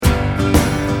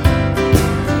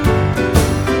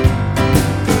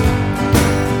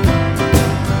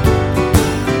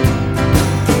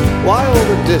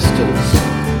distance.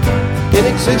 In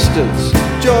existence,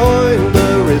 join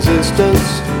the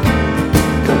resistance.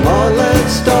 Come on,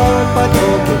 let's start by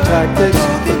talking tactics.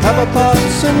 We'll have a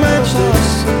pass and match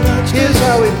this. Here's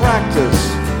how we practice.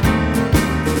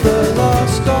 The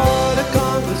lost art of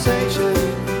conversation.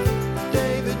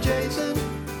 David Jason.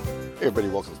 Hey everybody,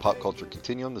 welcome to Pop Culture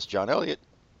Continuum. This is John Elliott.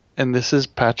 And this is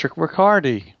Patrick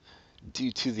Riccardi.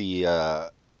 Due to the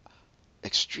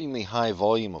extremely high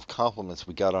volume of compliments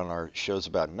we got on our shows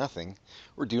about nothing,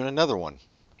 we're doing another one.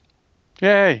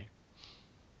 Yay!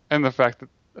 And the fact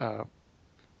that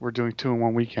we're doing 2 in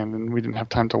 1 weekend and we didn't have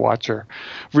time to watch or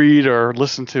read or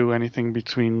listen to anything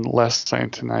between last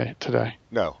night and today.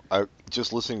 No,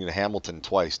 just listening to Hamilton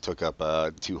twice took up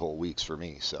 2 whole weeks for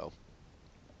me, so.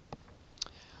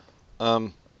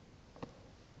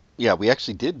 Yeah, we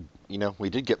actually did, we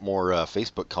did get more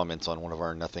Facebook comments on one of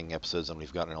our Nothing episodes than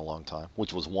we've gotten in a long time,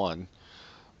 which was 1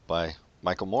 by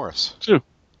Michael Morris. 2.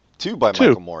 2 by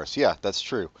Michael Morris, yeah, that's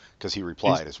true, because he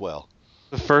replied as well.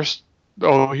 The first,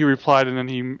 he replied and then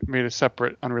he made a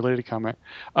separate, unrelated comment.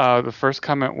 The first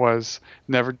comment was,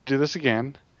 never do this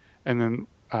again, and then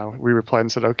we replied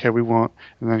and said, okay, we won't,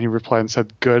 and then he replied and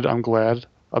said, good, I'm glad,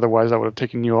 otherwise I would have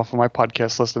taken you off of my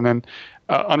podcast list, and then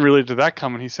unrelated to that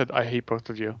comment, he said, I hate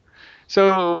both of you.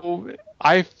 So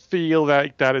I feel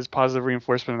that is positive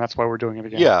reinforcement, and that's why we're doing it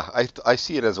again. Yeah, I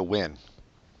see it as a win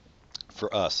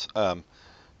for us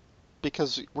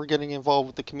because we're getting involved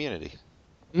with the community.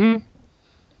 Mm-hmm.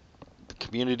 The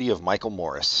community of Michael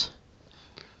Morris,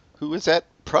 who is at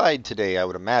Pride today, I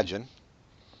would imagine.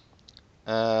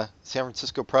 San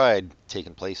Francisco Pride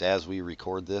taking place as we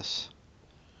record this.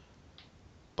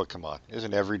 But come on,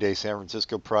 isn't everyday San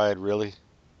Francisco Pride really?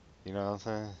 You know what I'm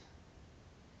saying?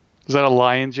 Is that a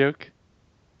lion joke?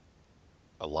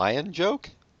 A lion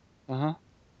joke? Uh-huh.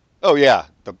 Oh, yeah.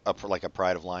 Like a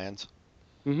pride of lions?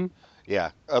 Mm-hmm. Yeah.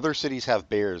 Other cities have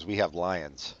bears. We have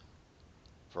lions.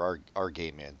 For our gay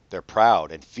men. They're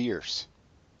proud and fierce.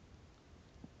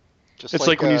 Just it's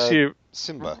like when you see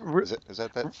Simba. Is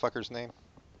that fucker's name?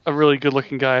 A really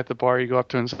good-looking guy at the bar, you go up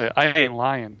to him and say, I ain't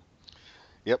lying.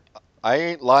 Yep. I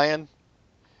ain't lying.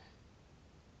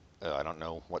 I don't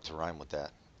know what to rhyme with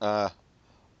that.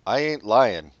 I ain't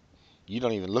lying. You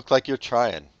don't even look like you're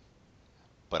trying.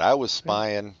 But I was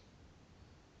spying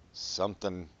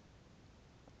something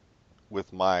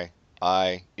with my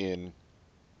eye in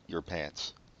your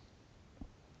pants.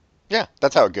 Yeah,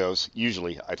 that's how it goes,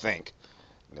 usually, I think.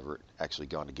 Never actually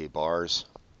gone to gay bars.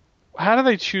 How do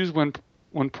they choose when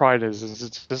Pride is? Is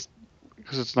it just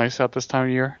because it's nice out this time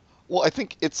of year? Well, I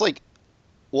think it's like...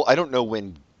 Well, I don't know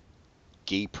when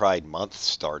Gay Pride Month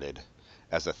started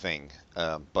as a thing,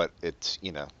 but it's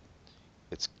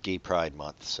it's Gay Pride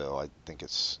Month, so I think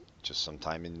it's just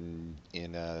sometime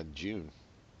in June.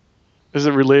 Is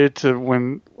it related to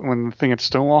when the thing at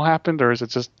Stonewall happened, or is it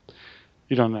just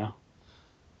you don't know?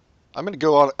 I'm going to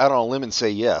go out on a limb and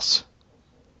say yes.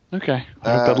 Okay,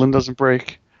 I hope that limb doesn't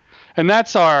break. And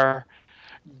that's our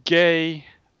gay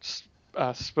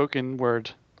spoken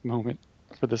word moment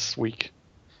for this week.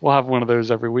 We'll have one of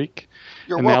those every week.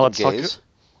 You're and welcome, now gays.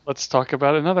 Let's talk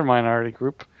about another minority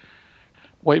group,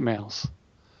 white males.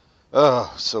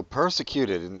 Oh, so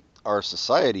persecuted in our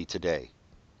society today.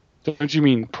 Don't you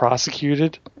mean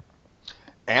prosecuted?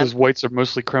 Because whites are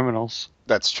mostly criminals.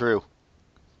 That's true.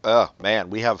 Oh, man,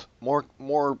 we have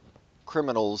more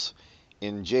criminals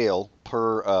in jail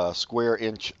per square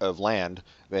inch of land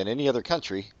than any other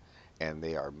country, and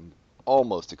they are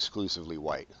almost exclusively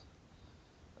white.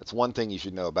 That's one thing you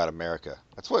should know about America.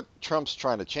 That's what Trump's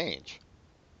trying to change.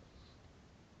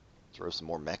 Throw some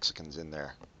more Mexicans in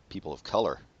there. People of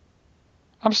color.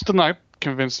 I'm still not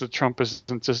convinced that Trump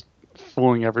isn't just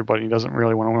fooling everybody. He doesn't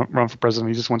really want to run for president.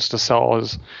 He just wants to sell all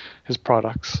his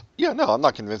products. Yeah, no, I'm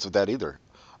not convinced of that either.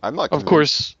 I'm not convinced. Of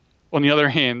course, on the other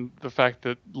hand, the fact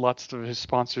that lots of his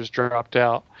sponsors dropped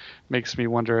out makes me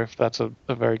wonder if that's a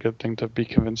very good thing to be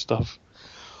convinced of.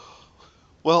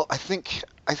 Well, I think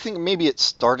maybe it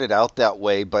started out that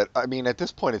way, but I mean, at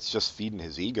this point, it's just feeding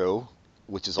his ego,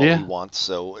 which is all he wants.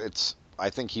 So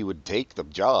I think he would take the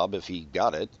job if he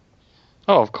got it.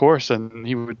 Oh, of course,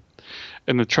 and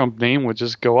the Trump name would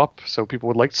just go up, so people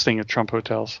would like staying at Trump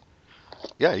hotels.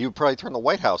 Yeah, he would probably turn the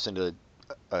White House into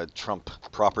a Trump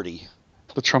property.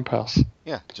 The Trump house.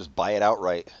 Yeah, just buy it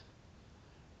outright,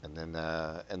 and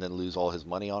then lose all his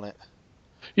money on it.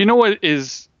 You know what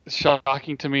is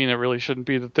shocking to me, and it really shouldn't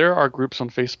be, that there are groups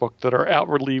on Facebook that are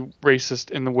outwardly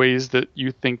racist in the ways that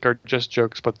you think are just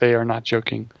jokes, but they are not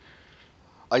joking.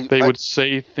 They would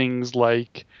say things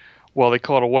like, well, they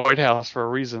call it a White House for a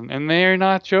reason, and they're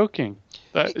not joking.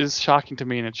 That is shocking to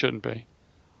me, and it shouldn't be.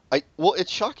 Well,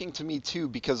 it's shocking to me too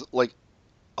because like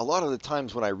a lot of the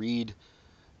times when I read,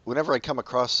 whenever I come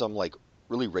across some like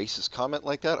really racist comment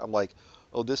like that, I'm like,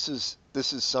 oh, this is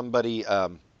somebody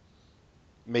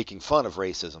making fun of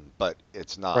racism, but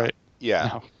it's not. Right. Yeah.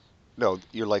 No. No,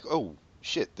 you're like, oh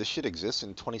shit, this shit exists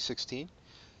in 2016,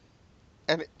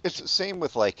 and it's the same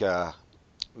with like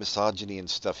misogyny and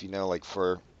stuff. Like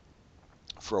for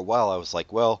a while I was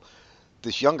like, well,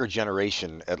 this younger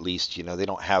generation, at least, they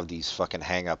don't have these fucking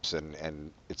hang-ups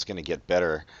and it's gonna get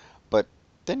better. But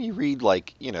then you read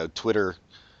like, Twitter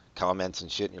comments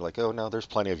and shit, and you're like, oh no, there's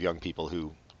plenty of young people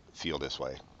who feel this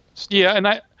way still. Yeah,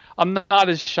 and I'm not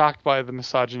as shocked by the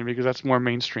misogyny because that's more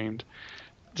mainstreamed.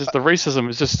 Just the racism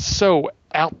is just so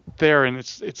out there, and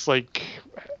it's like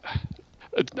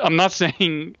I'm not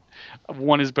saying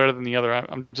one is better than the other.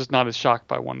 I'm just not as shocked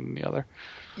by one than the other.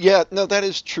 Yeah, no, that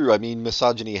is true. I mean,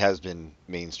 misogyny has been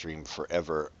mainstream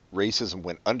forever. Racism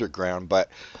went underground, but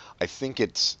I think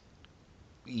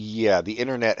yeah, the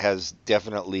internet has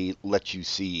definitely let you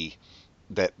see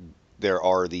that there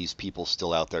are these people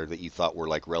still out there that you thought were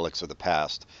like relics of the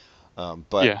past.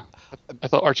 But Yeah, I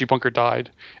thought Archie Bunker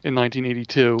died in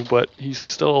 1982, but he's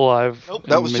still alive nope,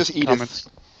 that and was just making Edith. comments.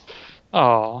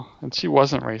 Oh, and she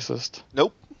wasn't racist.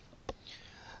 Nope,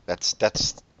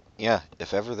 that's yeah.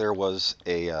 If ever there was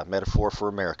a metaphor for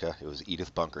America, it was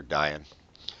Edith Bunker dying.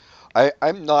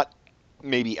 I'm not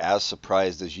maybe as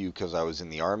surprised as you because I was in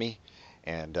the army,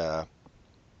 and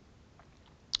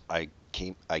I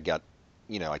got,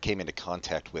 I came into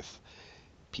contact with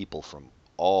people from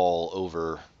all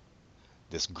over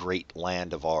this great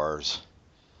land of ours,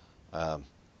 um,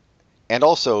 and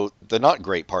also the not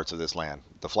great parts of this land,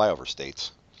 the flyover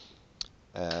states.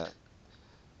 Uh,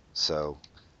 so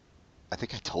I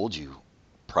think I told you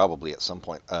probably at some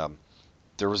point.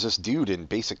 There was this dude in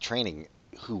basic training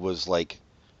who was like,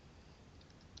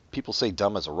 people say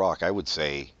dumb as a rock. I would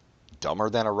say dumber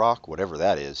than a rock, whatever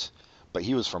that is. But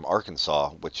he was from Arkansas,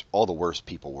 which all the worst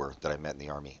people were that I met in the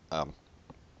army.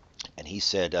 And he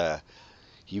said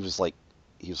he was like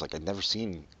I'd never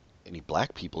seen any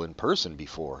black people in person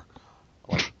before.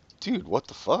 I'm like, dude, what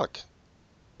the fuck?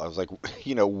 I was like,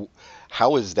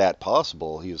 how is that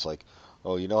possible? He was like,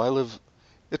 oh, I live.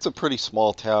 It's a pretty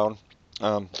small town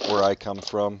where I come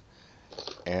from,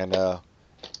 and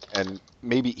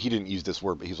maybe he didn't use this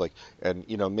word, but he was like, and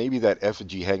maybe that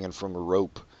effigy hanging from a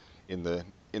rope in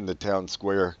the town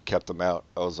square kept him out.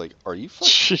 I was like, are you fucking?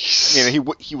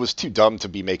 Jeez. He was too dumb to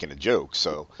be making a joke.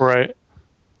 So, Right.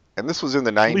 and this was in the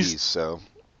At '90s, least so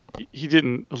he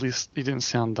didn't. At least he didn't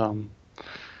sound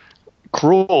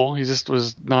cruel. He just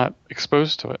was not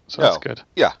exposed to it, so that's no, good.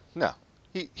 yeah, no,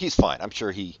 he's fine. I'm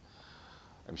sure he's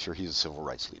a civil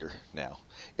rights leader now.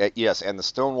 Yes, and the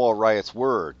Stonewall riots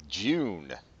were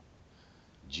June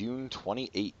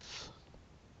 28th.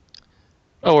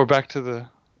 Oh, we're back to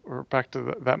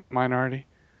that minority.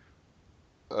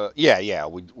 Yeah,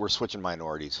 we're switching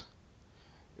minorities.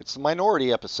 It's the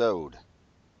minority episode.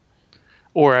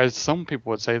 Or as some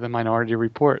people would say, the Minority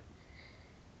Report.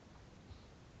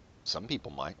 Some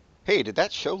people might. Hey, did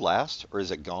that show last, or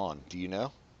is it gone? Do you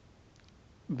know?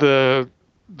 The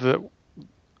the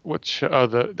what show?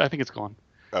 I think it's gone.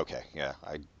 Okay, yeah,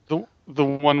 The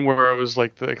one where it was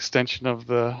like the extension of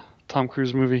the Tom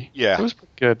Cruise movie. yeah, It was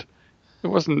pretty good. It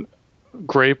wasn't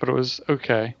great, but it was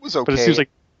okay. it was But it seems okay. like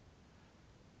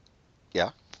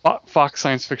Yeah. Fox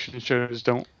science fiction shows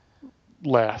don't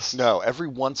last. No, every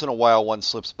once in a while one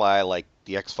slips by, like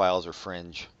the X-Files or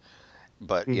Fringe,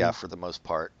 but yeah, Hmm. for the most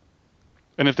part,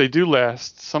 And if they do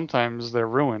last, sometimes they're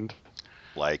ruined.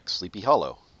 like Sleepy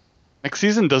Hollow. Next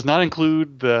season does not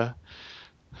include the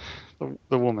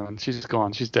woman. She's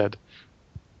gone. She's dead.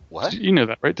 What? You know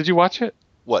that, right? Did you watch it?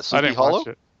 What? I Sleepy didn't Hollow? watch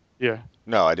it. Yeah.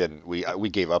 No, I didn't. We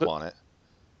gave up on it.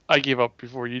 I gave up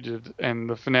before you did, and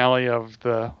the finale of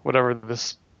the whatever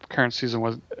this current season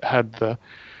was had the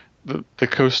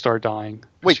co-star dying.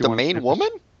 Wait, She the wanted to main finish. woman?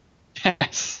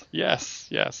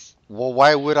 Yes, Well,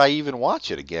 why would I even watch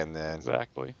it again then?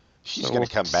 exactly. She's So gonna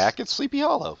come back. It's Sleepy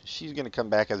Hollow. She's gonna come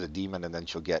back as a demon, and then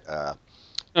she'll get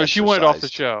no, she wanted off the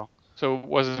exorcised. show, so it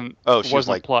wasn't Oh, it she was wasn't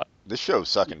a like, plot. this show's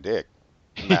sucking dick.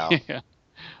 No. Yeah,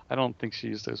 I don't think she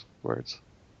used those words.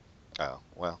 Oh,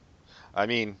 well. I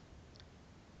mean,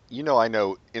 I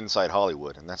know Inside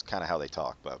Hollywood, and that's kind of how they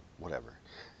talk, but whatever.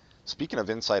 Speaking of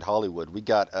Inside Hollywood,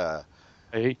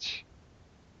 H.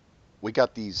 we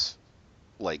got these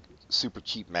like super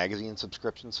cheap magazine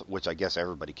subscriptions, which I guess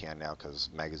everybody can now because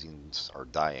magazines are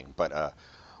dying. But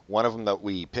one of them that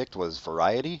we picked was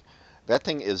Variety. That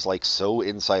thing is like so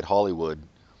Inside Hollywood.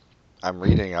 I'm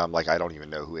reading, I'm like, I don't even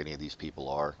know who any of these people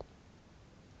are.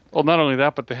 Well, not only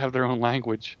that, but they have their own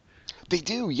language. They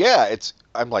do, yeah.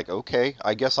 I'm like, okay,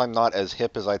 I guess I'm not as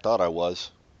hip as I thought I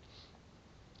was.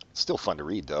 It's still fun to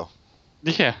read, though.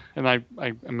 Yeah, and I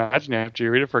imagine after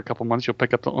you read it for a couple months, you'll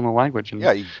pick up on the language and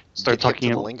Yeah, you start get hip to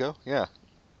talking the it. lingo. Yeah.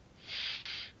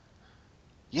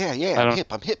 Yeah, I I'm don't.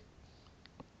 hip. I'm hip.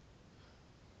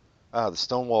 The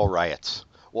Stonewall riots.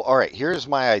 Well, all right. Here's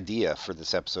my idea for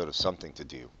this episode of something to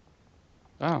do.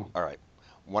 Oh, All right.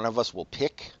 One of us will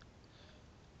pick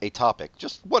a topic,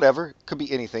 just whatever. Could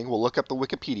be anything. We'll look up the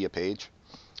Wikipedia page,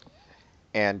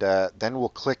 and then we'll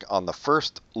click on the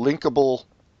first linkable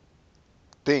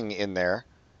thing in there,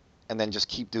 and then just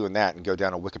keep doing that and go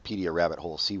down a Wikipedia rabbit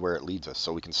hole, see where it leads us.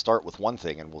 So we can start with one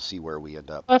thing, and we'll see where we end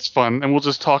up. that's fun, and we'll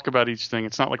just talk about each thing.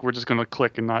 It's not like we're just going to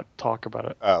click and not talk about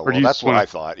it. Oh, Or well, do you that's just what wanna- I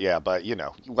thought. Yeah, but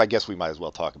I guess we might as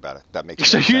well talk about it. That makes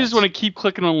So more you just sense. want to keep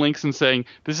clicking on links and saying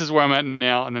this is where I'm at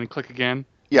now, and then click again.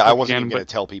 Yeah, I click wasn't again, even going but-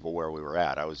 to tell people where we were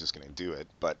at. I was just going to do it.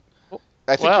 But Well,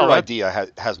 I think well, your that- idea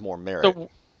has more merit.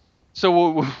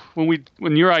 So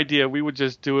when your idea, we would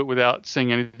just do it without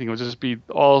saying anything. It would just be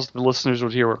all the listeners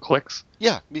would hear were clicks.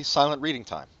 Yeah, be silent reading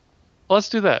time. Let's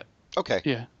do that. Okay.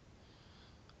 Yeah.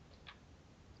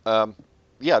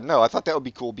 Yeah, no, I thought that would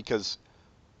be cool because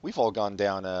we've all gone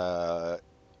down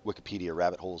Wikipedia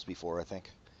rabbit holes before, I think.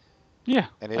 Yeah.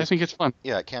 And it I is- think it's fun.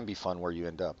 Yeah, it can be fun where you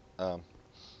end up.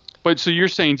 But so you're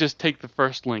saying just take the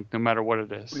first link, no matter what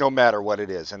it is. No matter what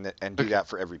it is, and do Okay. that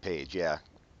for every page, yeah.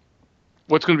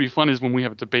 What's going to be fun is when we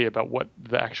have a debate about what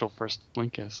the actual first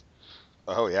link is.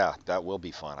 Oh, yeah, that will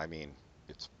be fun. I mean,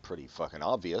 it's pretty fucking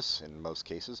obvious in most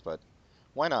cases, but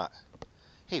why not?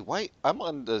 Hey, why? I'm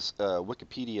on this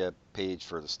Wikipedia page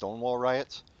for the Stonewall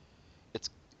riots. It's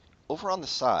over on the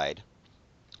side,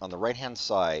 on the right-hand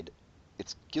side,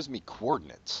 it gives me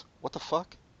coordinates. What the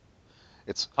fuck?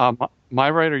 It's, My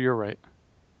right or your right?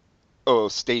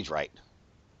 stage right.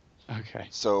 Okay.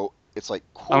 So it's like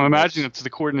I'm coordinates. imagining it's the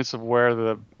coordinates of where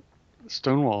the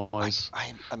Stonewall is.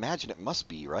 I imagine it must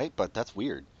be, right? But that's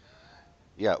weird.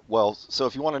 Yeah, well, so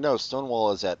if you want to know,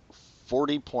 Stonewall is at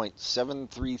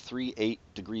 40.7338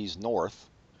 degrees north,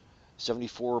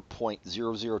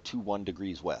 74.0021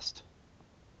 degrees west.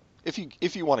 If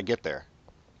you want to get there,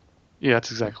 Yeah, that's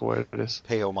exactly what it is.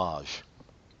 pay homage.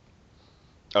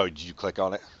 Oh, did you click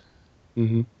on it?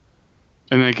 Mm-hmm.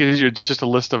 And then it gives you just a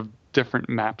list of different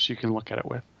maps you can look at it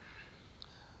with.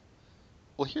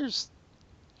 Well, here's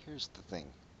the thing.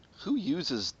 Who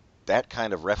uses that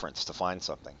kind of reference to find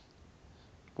something?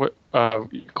 What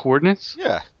coordinates?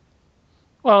 Yeah.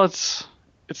 Well, it's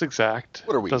exact.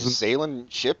 What are we, Doesn't sailing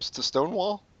ships to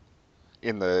Stonewall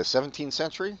in the 17th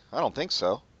century? I don't think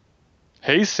so.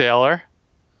 Hey, sailor.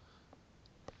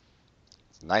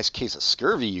 It's a nice case of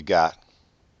scurvy you got.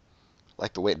 I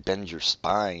like the way it bends your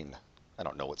spine. I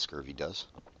don't know what scurvy does.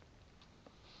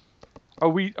 Are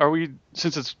we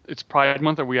since it's Pride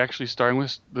Month? Are we actually starting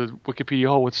with the Wikipedia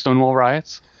hole with Stonewall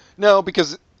riots? No,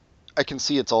 because I can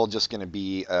see it's all just going to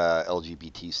be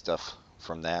LGBT stuff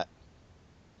from that.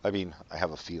 I mean, I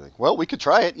have a feeling. Well, we could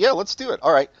try it. Yeah, let's do it.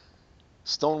 All right.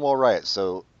 Stonewall riots.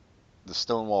 So the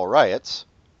Stonewall riots,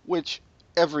 which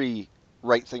every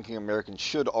right-thinking American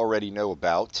should already know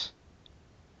about.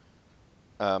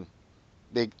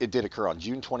 It did occur on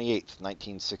June 28th,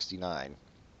 1969.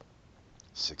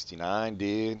 69,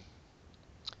 dude.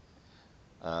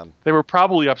 They were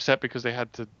probably upset because they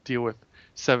had to deal with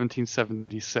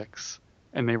 1776,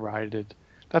 and they rioted.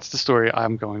 That's the story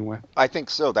I'm going with. I think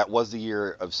so. That was the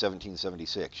year of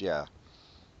 1776, yeah.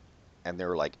 And they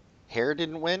were like, hair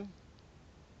didn't win?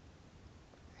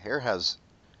 Hair has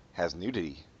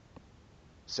nudity.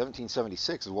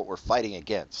 1776 is what we're fighting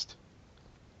against.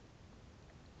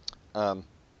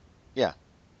 Yeah,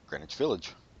 Greenwich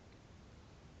Village.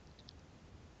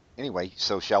 Anyway,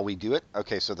 so shall we do it?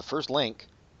 Okay, so the first link,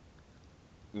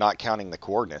 not counting the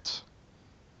coordinates,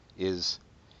 is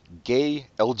gay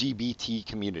LGBT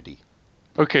community.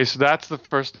 Okay, so that's the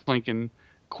first link, and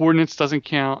coordinates doesn't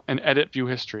count, and edit view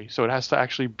history. So it has to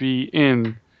actually be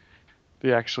in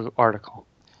the actual article.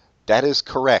 That is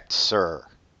correct, sir.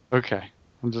 Okay,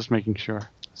 I'm just making sure.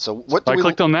 So what I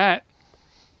clicked on that.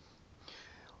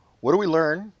 What do we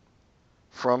learn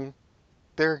from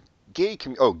their gay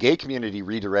community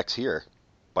redirects here,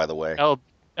 by the way.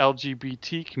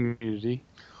 LGBT community.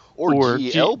 Or or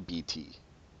GLBT.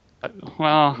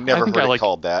 Well, Never I think heard I it like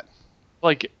called that.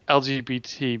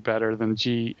 LGBT better than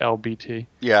GLBT.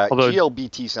 Yeah, Although-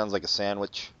 GLBT sounds like a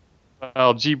sandwich.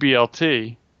 Well,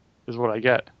 GBLT is what I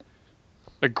get.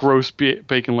 A gross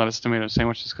bacon, lettuce, tomato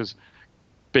sandwich is because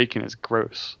bacon is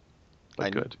gross.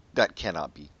 But good. That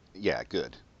cannot be. Yeah,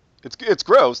 good. It's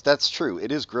gross. That's true.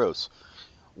 It is gross.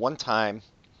 One time,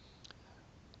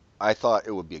 I thought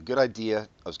it would be a good idea.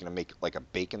 I was gonna make like a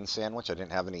bacon sandwich. I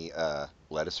didn't have any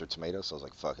lettuce or tomatoes, so I was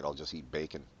like, fuck it, I'll just eat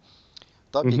bacon.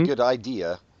 Thought it'd be a Mm-hmm. good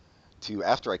idea to,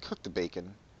 after I cook the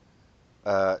bacon,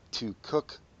 to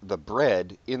cook the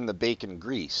bread in the bacon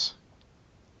grease.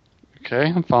 Okay,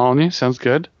 I'm following you. Sounds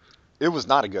good. It was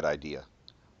not a good idea.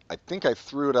 I think I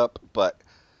threw it up, but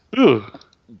Ooh,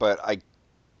 I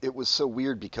it was so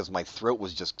weird because my throat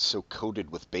was just so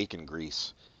coated with bacon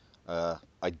grease.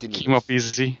 I didn't came even. up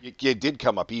easy. It did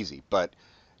come up easy, but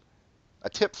a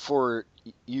tip for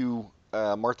you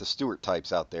Martha Stewart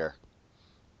types out there: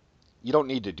 you don't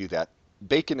need to do that.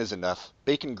 Bacon is enough.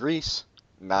 Bacon grease,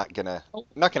 not gonna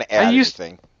I add used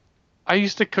anything. I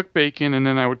used to cook bacon, and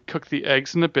then I would cook the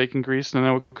eggs in the bacon grease, and then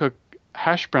I would cook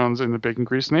hash browns in the bacon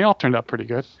grease, and they all turned out pretty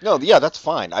good. No, yeah, that's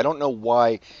fine. I don't know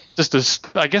why. Just as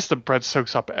I guess the bread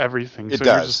soaks up everything, It so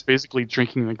you're does. just basically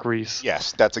drinking the grease.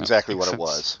 Yes, that's That exactly makes what it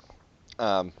sense.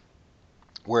 was.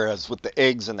 Whereas with the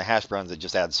eggs and the hash browns, it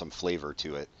just adds some flavor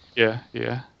to it, Yeah,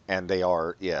 yeah. and they've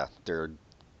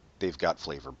got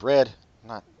flavor. Bread,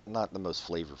 not the most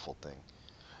flavorful thing.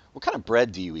 What kind of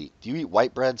bread do you eat? Do you eat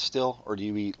white bread still, or do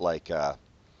you eat like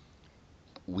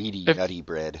wheaty, If nutty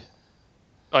bread?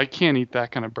 I can't eat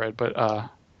that kind of bread, but I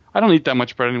don't eat that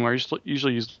much bread anymore. I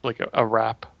usually use like a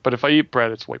wrap. But if I eat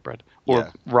bread, it's white bread or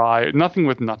Yeah, rye. Nothing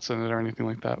with nuts in it or anything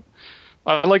like that.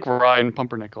 I like rye and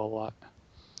pumpernickel a lot.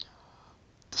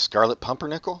 the Scarlet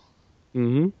Pumpernickel.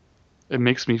 Hmm. It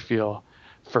makes me feel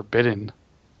forbidden.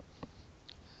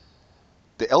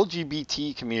 The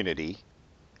LGBT community,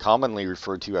 commonly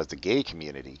referred to as the gay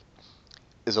community,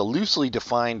 is a loosely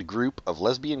defined group of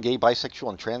lesbian, gay, bisexual,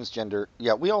 and transgender.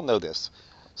 Yeah, we all know this.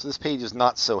 So this page is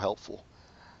not so helpful.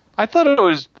 I thought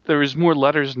there was more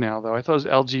letters now though. I thought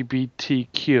it was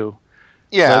LGBTQ,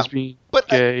 Yeah, lesbian, but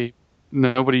gay.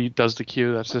 Nobody does the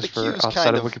Q. That's the just for Q's outside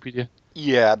kind of of Wikipedia.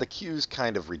 yeah, the Q's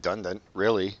kind of redundant,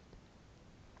 really.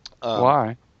 Um,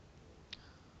 Why?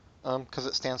 because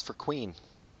it stands for queen.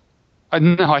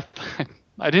 No,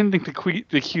 I didn't think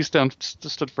the Q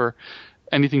stood for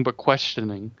anything but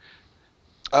questioning,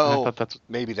 and I Oh, thought that's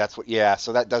maybe that's what. Yeah,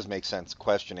 so that does make sense.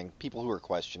 Questioning people who are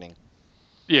questioning.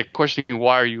 yeah, questioning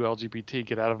why are you LGBT?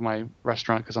 Get out of my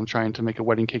restaurant because I'm trying to make a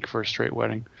wedding cake for a straight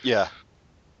wedding. Yeah,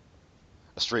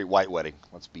 a straight white wedding.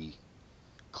 Let's be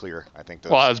clear. I think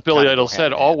Well, those as Billy kind of go Idol hand said,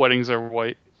 in all hand. weddings are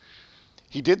white.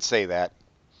 He did say that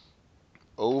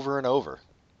over and over.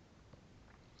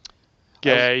 I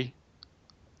was Gay.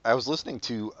 I was listening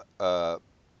to Let's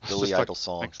Billy just look Idol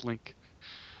song. next link.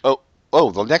 Oh,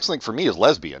 the next link for me is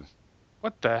lesbian.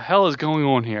 What the hell is going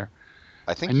on here?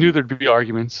 I I think knew you there'd be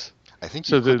arguments. I think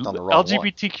you So clicked on the the wrong one.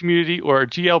 LGBT community or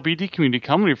GLBD community,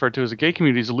 commonly referred to as a gay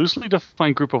community, is a loosely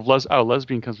defined group of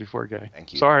lesbian comes before gay.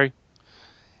 Thank you. Sorry.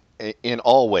 In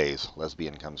all ways,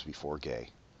 lesbian comes before gay.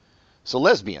 So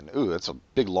lesbian, ooh, that's a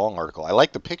big long article. I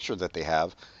like the picture that they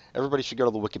have. Everybody should go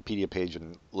to the Wikipedia page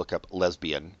and look up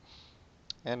lesbian,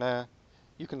 and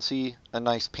you can see a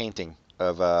nice painting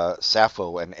of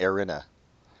Sappho and Erinna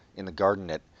in the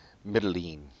garden at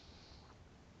Mytilene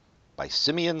by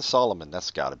Simeon Solomon.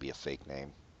 That's got to be a fake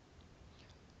name.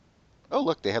 Oh,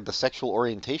 look, they have the sexual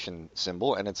orientation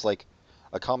symbol, and it's like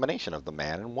a combination of the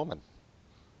man and woman.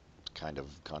 It's kind of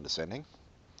condescending.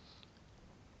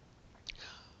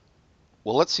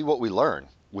 Well, let's see what we learn.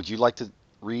 Would you like to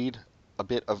read a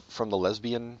bit of from the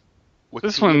lesbian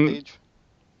This Wikipedia one, page?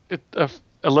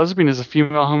 a lesbian is a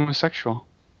female homosexual.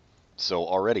 So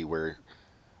already we're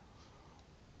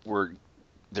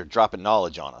they're dropping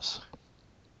knowledge on us.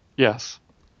 Yes.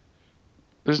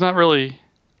 There's not really.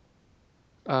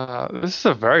 This is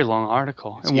a very long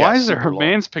article. And Yeah, why is there super a long.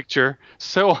 man's picture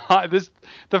so high?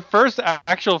 The first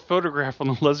actual photograph on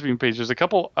the lesbian page. There's a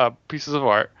couple pieces of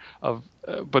art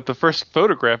but the first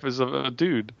photograph is of a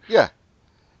dude, Yeah,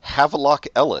 Havelock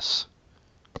Ellis.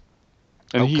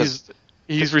 and Oh, 'cause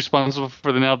he's responsible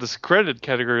for the now discredited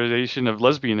categorization of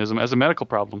lesbianism as a medical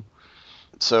problem.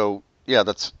 so yeah,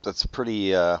 that's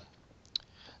pretty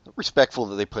respectful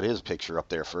that they put his picture up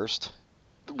there first.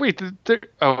 Wait,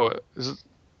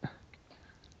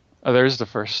 there's the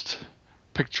first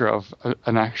picture of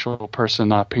an actual person,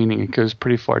 not painting. It goes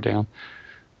pretty far down.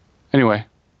 Anyway,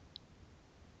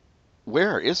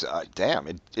 Where is damn,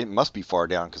 it must be far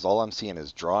down because all I'm seeing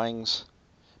is drawings,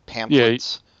 yeah,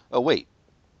 pamphlets. Oh wait,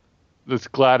 that's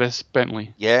Gladys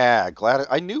Bentley. yeah, Gladys.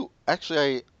 I knew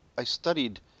actually I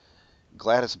studied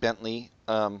Gladys Bentley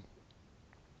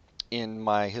in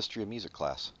my history of music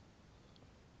class.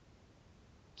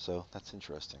 So that's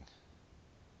interesting.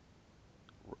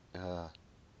 Uh,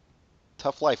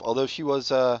 tough life, although she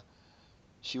was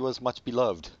much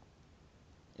beloved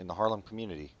in the Harlem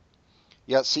community.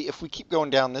 Yeah, see, if we keep going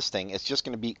down this thing, it's just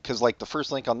going to be because like the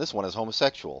first link on this one is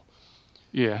homosexual,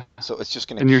 Yeah, so it's just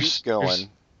going and to keep you're going.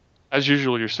 as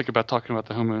usual, you're sick about talking about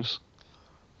the homos.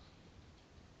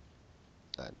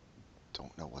 I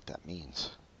don't know what that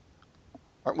means.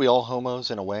 Aren't we all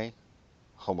homos in a way?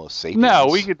 Homo No,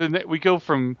 sapiens. we go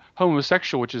from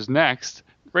homosexual, which is next,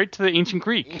 right to the ancient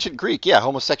Greek. Ancient Greek, yeah,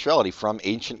 homosexuality from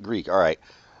ancient Greek. All right,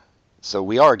 so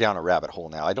we are down a rabbit hole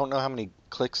now. I don't know how many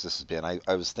clicks this has been. I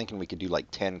was thinking we could do like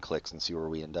 10 clicks and see where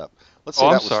we end up. Let's say Oh,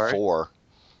 I'm that was sorry. 4.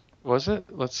 Was it?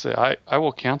 Let's see. I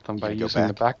will count them You by gonna go using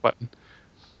the back? back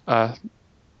button.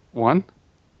 1,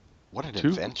 What an 2,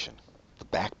 invention. The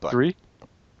back button.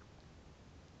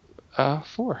 3,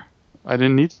 4. I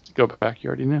didn't need to go back. You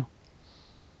already knew.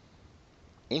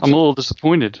 I'm a Ancient, little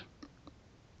disappointed.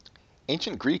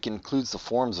 ancient Greek includes the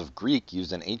forms of Greek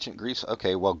used in ancient Greece.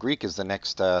 Okay, well, Greek is the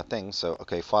next thing, so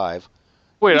okay, 5.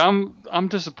 Wait, I'm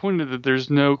disappointed that there's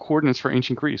no coordinates for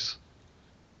ancient Greece.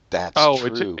 That's Oh,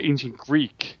 it's true. ancient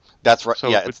Greek. That's right. So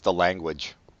Yeah, it's the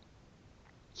language.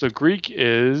 so Greek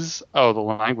is the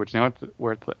language. Now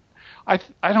we're at the,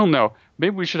 I don't know.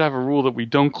 Maybe we should have a rule that we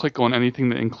don't click on anything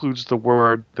that includes the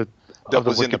word that That of the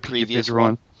was in the Wikipedia previous page we're one.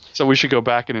 on. So we should go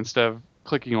back and instead of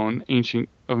clicking on ancient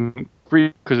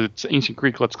Greek because it's ancient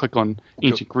Greek, let's click on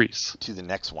ancient Greece. To the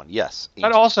next one. Yes. That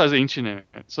Ancient, also has ancient in it.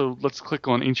 So let's click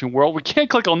on ancient world. We can't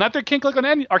click on that. They can't click on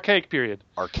any archaic period.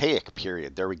 archaic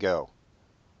period. There we go.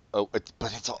 Oh, but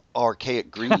it's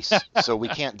archaic Greece, so we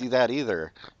can't do that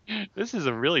either. This is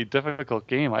a really difficult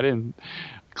game. I didn't.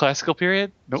 Classical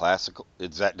period? Nope. Classical.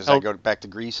 Does that go back to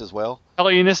Greece as well?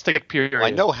 Hellenistic period. I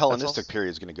know That's Hellenistic also-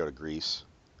 period is going to go to Greece.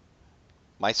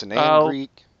 Mycenaean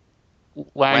Greek.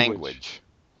 Language.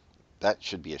 That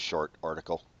should be a short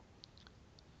article.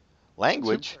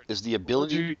 Language is the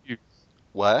ability.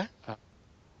 What?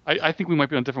 I think we might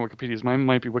be on different Wikipedias. Mine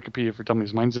might be Wikipedia for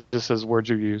Dummies. Mine just says words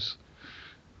you use.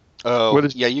 Oh, What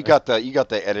is- yeah, you got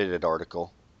the edited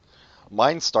article.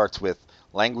 Mine starts with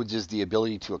language is the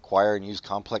ability to acquire and use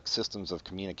complex systems of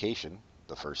communication,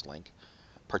 the first link,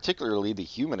 particularly the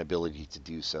human ability to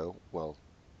do so. Well,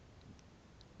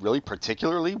 really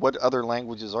particularly? What other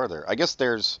languages are there? I guess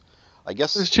there's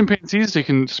chimpanzees that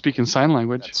can speak in sign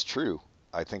language. that's true.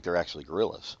 I think they're actually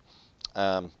gorillas.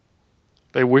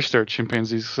 They wish they're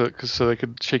chimpanzees so they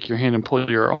could shake your hand and pull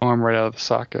your arm right out of the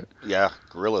socket. Yeah,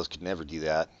 gorillas could never do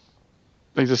that.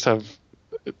 They just have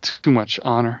too much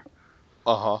honor.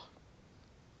 Uh-huh.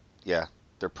 Yeah,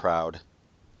 they're proud.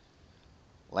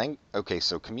 Okay,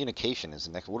 so communication is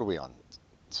the next. What are we on?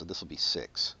 So this will be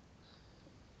 6.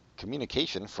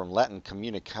 Communication, from Latin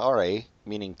communicare,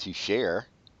 meaning to share.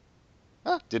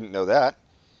 Didn't know that.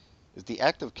 Is the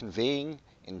act of conveying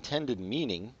intended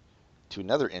meaning to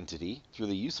another entity through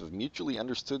the use of mutually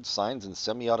understood signs and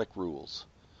semiotic rules.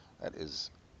 That is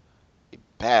a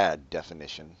bad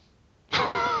definition.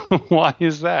 Why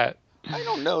is that? I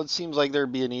don't know. It seems like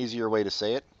there'd be an easier way to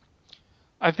say it.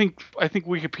 I think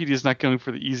Wikipedia is not going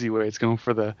for the easy way. It's going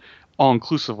for the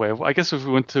all-inclusive way. I guess if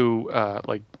we went to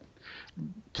like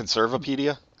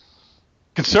Conservapedia?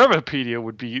 Conservapedia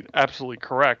would be absolutely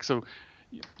correct. So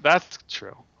that's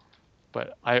true.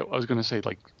 But I was going to say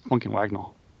like Funkin'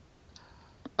 Wagnall.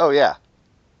 Oh yeah.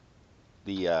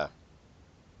 The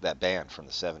that band from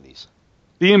the 70s.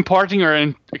 The imparting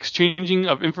or exchanging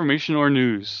of information or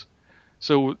news.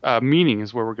 So meaning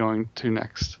is where we're going to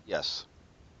next. Yes.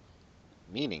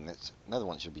 Meaning, that's another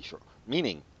one should be short.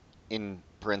 Meaning in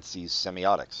parentheses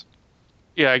semiotics.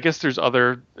 Yeah, I guess there's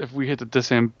other. If we hit the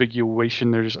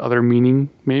disambiguation, there's other meaning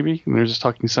maybe. And they're just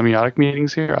talking semiotic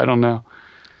meanings here. I don't know.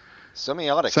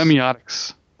 Semiotics.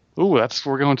 Semiotics. Ooh, that's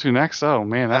what we're going to next. Oh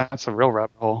man, that's a real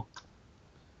rabbit hole.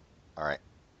 All right.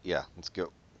 Yeah, let's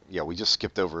go. Yeah, we just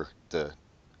skipped over the.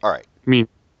 All right. Mean.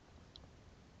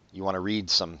 You want to read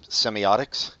some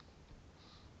semiotics?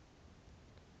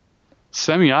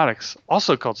 Semiotics,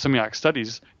 also called semiotic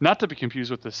studies, not to be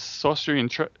confused with the Saussurian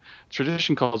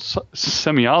tradition called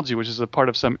semiology, which is a part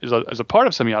of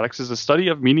semiotics, is the study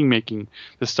of meaning making,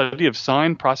 the study of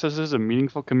sign processes and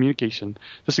meaningful communication.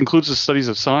 This includes the studies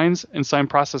of signs and sign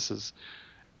processes,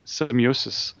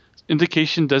 semiosis,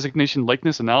 indication, designation,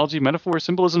 likeness, analogy, metaphor,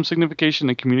 symbolism, signification,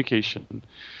 and communication.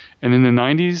 And in the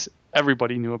 90s,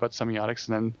 everybody knew about semiotics,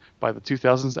 and then by the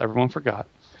 2000s, everyone forgot.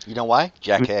 You know why?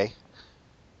 Jack A.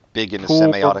 Big into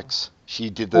semiotics. She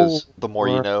did those. The more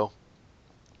you know.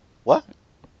 What?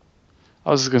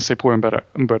 I was just gonna say poor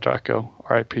Umberto Eco,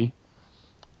 R.I.P.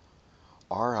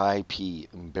 R.I.P.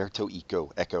 Umberto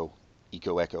Eco.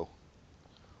 Eco.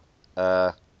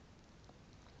 I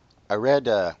read.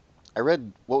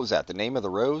 What was that? The Name of the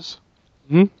Rose.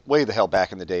 Hmm? Way the hell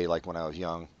back in the day, like when I was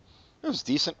young. It was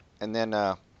decent. And then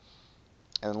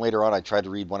And then later on, I tried to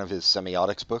read one of his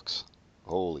semiotics books.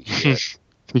 Holy shit.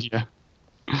 Yeah.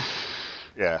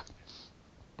 Yeah.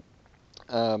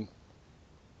 Um,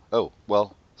 oh,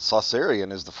 well,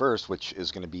 Saussurian is the first, which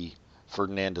is going to be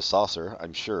Ferdinand de Saussure,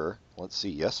 I'm sure. Let's see.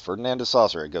 Yes, Ferdinand de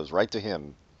Saussure. It goes right to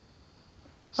him.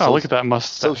 Oh, So, look at that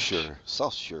mustache. so sure.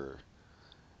 Saussure.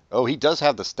 Oh, he does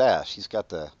have the stash. He's got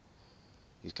the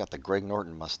Greg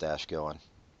Norton mustache going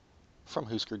from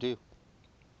Husker Du.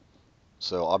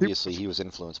 So obviously he was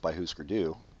influenced by Husker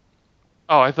Du.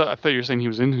 Oh, I thought you were saying he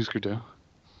was in Husker Du.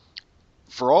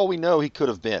 For all we know, he could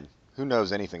have been. Who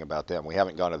knows anything about them? We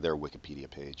haven't gone to their Wikipedia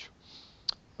page.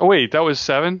 Oh wait, that was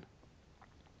 7?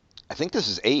 I think this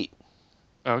is 8.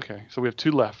 Oh, okay, so we have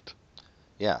 2 left.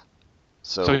 Yeah.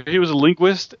 So he was a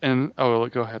linguist and... Oh,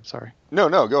 go ahead, sorry. No,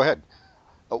 go ahead.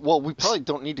 Well, we probably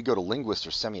don't need to go to linguist or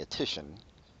semiotician.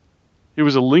 He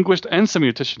was a linguist and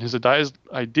semiotician. His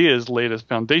ideas laid a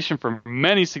foundation for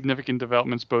many significant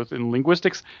developments both in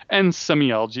linguistics and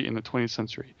semiology in the 20th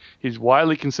century. He's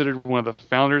widely considered one of the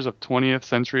founders of 20th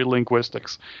century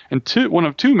linguistics, and one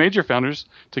of 2 major founders,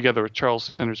 together with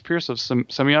Charles Sanders Peirce, of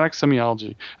semiotics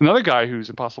semiology. Another guy who's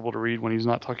impossible to read when he's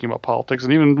not talking about politics,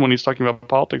 and even when he's talking about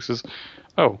politics is,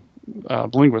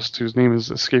 linguist, whose name is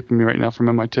escaping me right now, from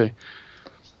MIT.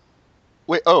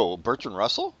 Wait, Bertrand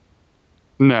Russell?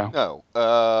 No.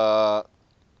 No,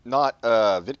 not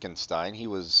Wittgenstein. He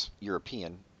was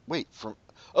European. Wait,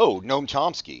 Noam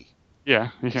Chomsky. Yeah.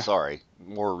 Sorry,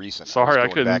 more recent. Sorry, I was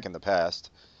going couldn't. back in the past.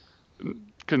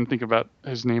 Couldn't think about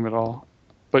his name at all.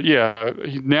 But yeah,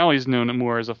 now he's known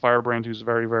more as a firebrand who's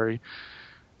very, very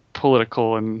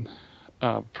political and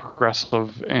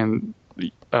progressive, and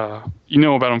you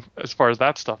know about him as far as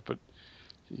that stuff, but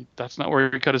that's not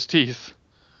where he cut his teeth.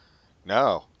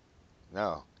 No,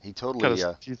 he totally Cut his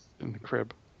teeth in the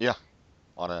crib. Yeah,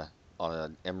 on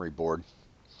an emery board.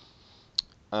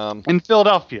 In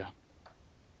Philadelphia.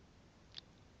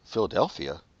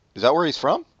 Philadelphia? Is that where he's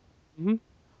from? Mm-hmm.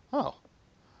 Oh,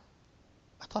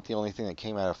 I thought the only thing that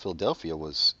came out of Philadelphia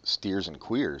was steers and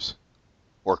queers,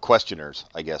 or questioners,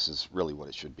 I guess is really what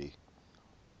it should be.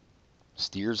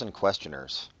 Steers and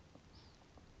questioners.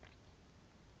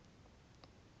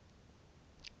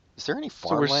 Is there any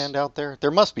farmland out there?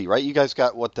 There must be, right? You guys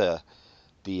got what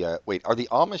wait, are the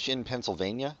Amish in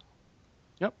Pennsylvania?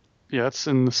 Yep. Yeah, it's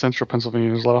in the central Pennsylvania.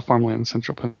 There's a lot of farmland in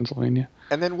central Pennsylvania.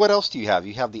 And then what else do you have?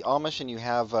 You have the Amish, and you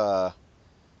have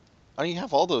you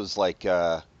have all those like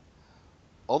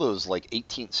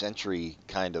 18th century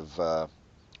kind of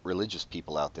religious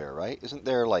people out there, right? Isn't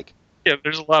there like... Yeah,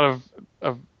 there's a lot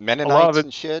of Mennonites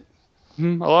and shit? A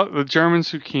lot of the Germans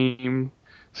who came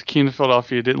to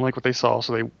Philadelphia didn't like what they saw,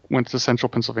 so they went to central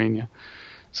Pennsylvania.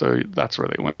 So that's where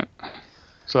they went.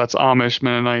 So that's Amish,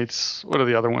 Mennonites. What are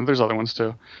the other ones? There's other ones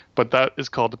too. But that is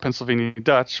called the Pennsylvania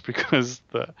Dutch because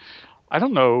I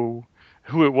don't know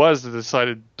who it was that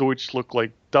decided Deutsch looked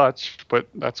like Dutch, but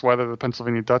that's why they're the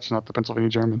Pennsylvania Dutch, not the Pennsylvania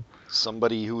German.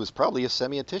 Somebody who was probably a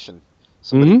semiotician.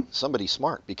 Somebody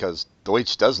smart, because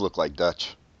Deutsch does look like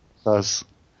Dutch. It does.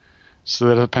 So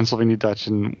they're the Pennsylvania Dutch,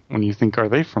 and when you think, are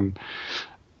they from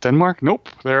Denmark? Nope,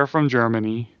 they're from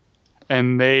Germany.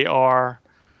 And they are,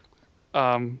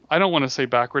 I don't want to say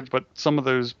backwards, but some of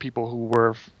those people who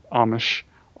were Amish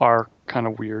are kind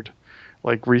of weird.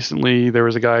 Like recently, there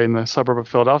was a guy in the suburb of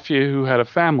Philadelphia who had a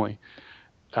family.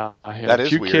 He had that a is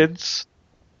few weird. kids.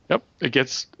 Yep, it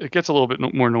gets a little bit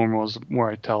more normal as the more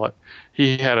I tell it.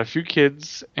 He had a few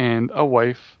kids and a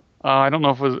wife. I don't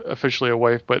know if it was officially a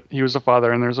wife, but he was a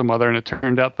father and there's a mother. And it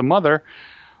turned out the mother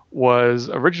was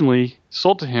originally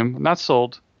sold to him, not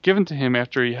sold, given to him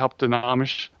after he helped a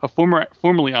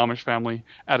formerly Amish family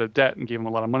out of debt and gave him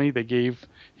a lot of money. They gave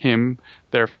him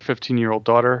their 15-year-old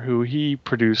daughter, who he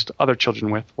produced other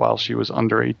children with while she was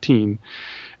under 18.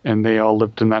 And they all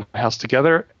lived in that house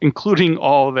together, including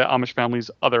all the Amish family's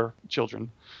other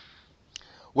children.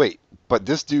 Wait, but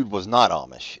this dude was not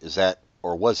Amish, is that,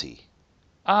 or was he?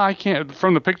 I can't.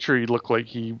 From the picture, he looked like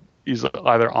he's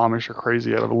either Amish or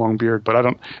crazy out of a long beard.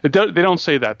 But they don't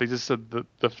say that. They just said that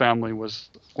the family was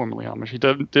formerly Amish. He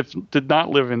did not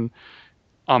live in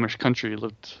Amish country. He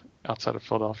lived outside of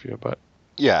Philadelphia. But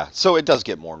yeah, so it does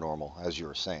get more normal, as you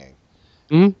were saying,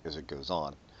 as it goes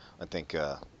on. I think.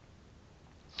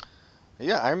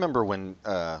 Yeah, I remember when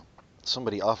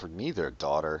somebody offered me their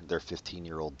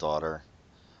 15-year-old daughter,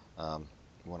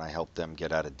 when I helped them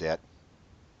get out of debt.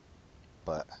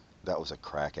 But that was a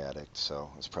crack addict, so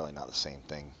it's probably not the same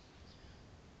thing.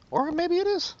 Or maybe it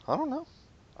is. I don't know.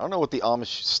 I don't know what the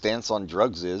Amish stance on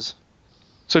drugs is.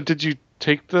 So did you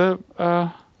take the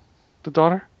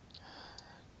daughter?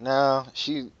 No,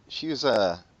 she was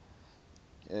a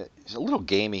little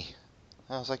gamey.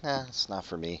 I was like, nah, it's not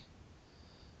for me.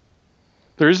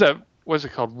 There is that, what's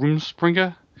it called,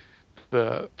 Rumspringa?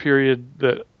 The period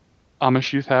that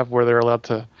Amish youth have where they're allowed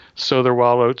to sow their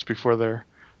wild oats before they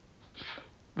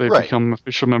Right. become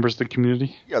official members of the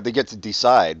community. Yeah, they get to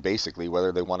decide basically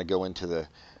whether they want to go into the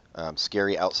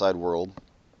scary outside world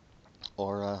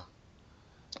or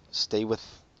stay with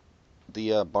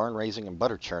the barn raising and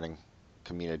butter churning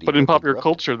community. But in that they popular grew up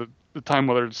culture, the time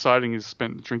while they're deciding is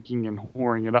spent drinking and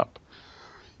whoring it up.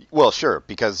 in. Well, sure,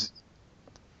 because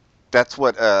that's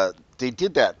what they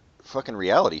did that fucking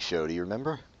reality show. Do you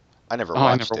remember? I never Oh,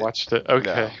 I watched never it. watched it.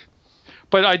 Okay. No.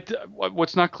 But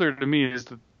what's not clear to me is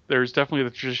that there's definitely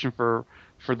the tradition for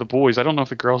the boys. I don't know if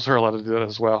the girls are allowed to do that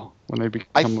as well when they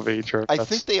become of age. Or if I that's...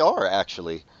 think they are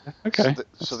actually. Okay. So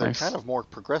That's they're nice. kind of more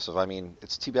progressive. I mean,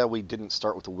 it's too bad we didn't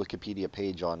start with a Wikipedia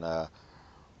page on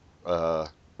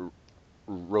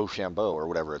Rochambeau or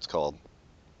whatever it's called.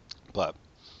 But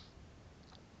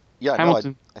yeah,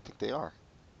 Hamilton. no, I think they are.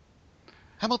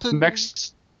 Hamilton.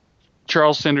 Next,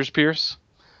 Charles Sanders Peirce,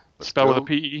 Let's spelled with go. a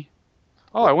P-E.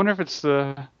 Oh, I wonder if it's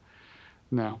the...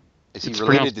 No. Is he It's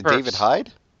related to pronounced David Peirce.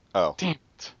 Hyde? Oh, Damn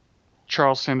it.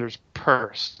 Charles Sanders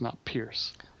Peirce, not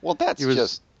Pierce. well, that's He was-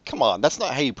 just come on. That's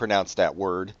not how you pronounce that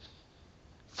word.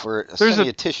 For a There's a-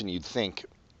 semiotician, you'd think.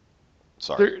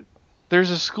 Sorry. There's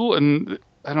a school, and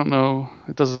I don't know,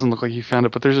 it doesn't look like he found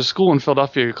it, but there's a school in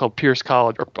Philadelphia called Pierce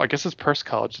College, or I guess it's Peirce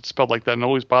College. It's spelled like that, and it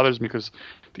always bothers me because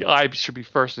the I should be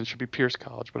first and it should be Pierce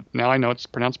College, but now I know it's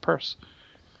pronounced Peirce.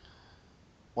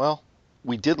 Well,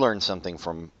 we did learn something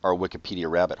from our Wikipedia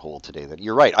rabbit hole today. That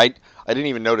you're right. I didn't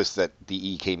even notice that the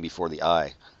E came before the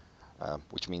I,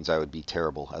 which means I would be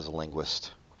terrible as a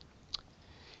linguist.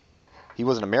 He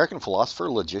was an American philosopher,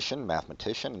 logician,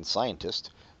 mathematician, and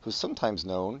scientist who's sometimes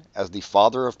known as the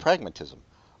father of pragmatism.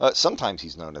 Sometimes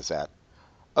he's known as that.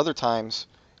 Other times,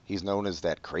 he's known as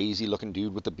that crazy-looking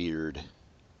dude with the beard.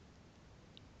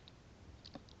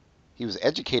 He was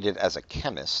educated as a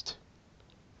chemist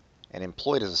and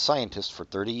employed as a scientist for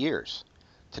 30 years.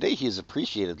 Today he is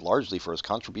appreciated largely for his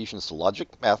contributions to logic,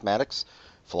 mathematics,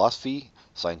 philosophy,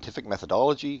 scientific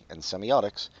methodology, and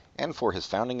semiotics, and for his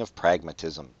founding of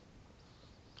pragmatism.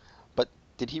 But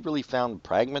did he really found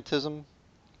pragmatism?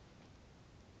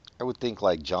 I would think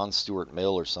like John Stuart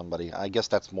Mill or somebody. I guess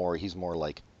he's more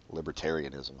like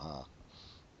libertarianism, huh?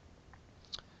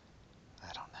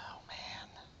 I don't know, man.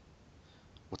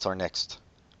 What's our next?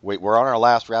 Wait, we're on our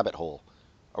last rabbit hole.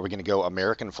 Are we going to go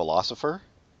American philosopher?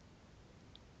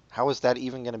 How is that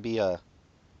even going to be a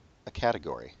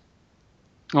category?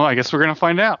 Well, I guess we're going to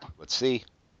find out. Let's see.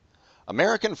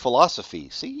 American philosophy.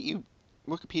 See, you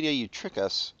Wikipedia, you trick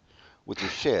us with your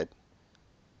shit.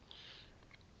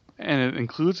 And it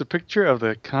includes a picture of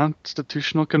the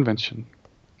Constitutional Convention.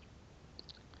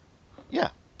 Yeah,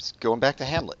 it's going back to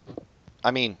Hamlet.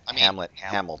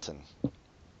 Hamilton.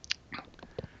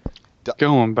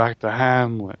 Going back to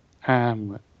Hamlet.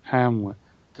 Going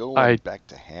back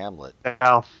to Hamlet.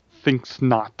 Thou thinks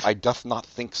not. I doth not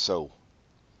think so.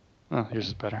 Oh, yours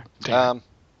is better. Damn.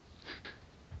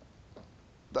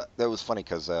 That was funny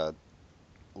because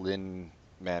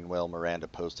Lin-Manuel Miranda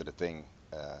posted a thing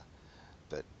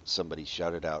that somebody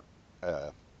shouted out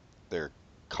their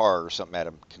car or something at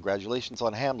him. Congratulations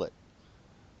on Hamlet.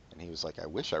 And he was like, I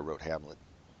wish I wrote Hamlet.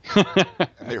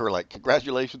 And they were like,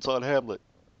 congratulations on Hamlet.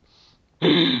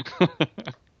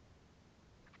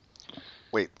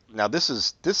 Wait, now this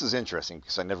is interesting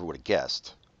because I never would have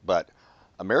guessed, but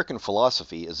American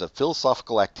philosophy is a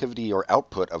philosophical activity or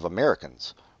output of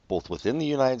Americans, both within the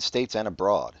United States and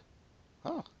abroad.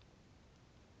 Oh,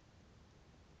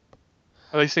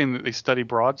 Are they saying that they study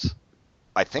broads?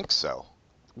 I think so.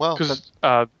 Well, Because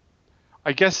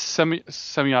I guess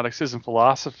semiotics isn't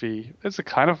philosophy. It's a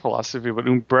kind of philosophy, but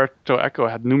Umberto Eco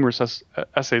had numerous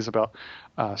essays about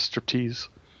striptease.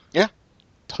 Yeah.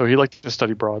 So he liked to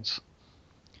study broads.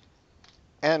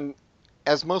 and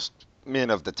as most men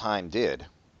of the time did,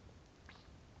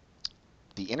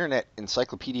 the Internet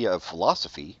Encyclopedia of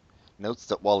Philosophy notes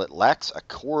that while it lacks a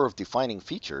core of defining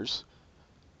features,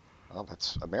 well,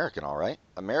 that's American, all right,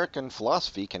 American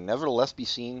philosophy can nevertheless be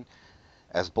seen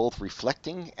as both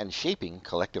reflecting and shaping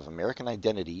collective American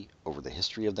identity over the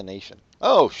history of the nation.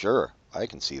 Oh, sure, I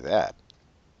can see that.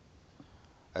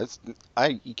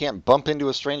 You can't bump into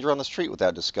a stranger on the street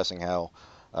without discussing how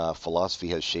philosophy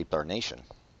has shaped our nation.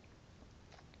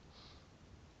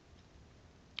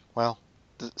 Well,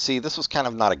 see, this was kind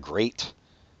of not a great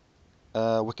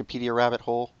Wikipedia rabbit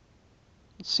hole.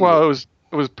 Well, it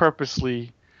was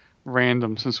purposely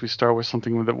random since we start with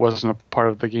something that wasn't a part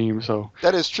of the game. So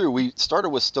that is true. We started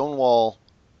with Stonewall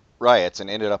riots and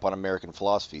ended up on American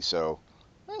philosophy, so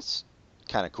that's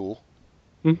kind of cool.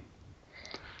 Hmm.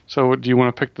 So, do you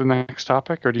want to pick the next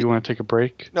topic, or do you want to take a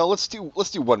break? No, let's do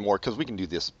one more because we can do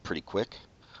this pretty quick.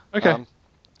 Okay.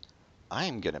 I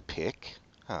am gonna pick.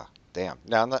 Huh, damn.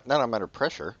 Now I'm under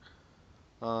pressure.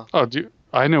 Oh,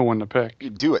 I know one to You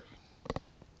pick. do it.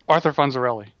 Arthur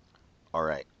Fonzarelli. All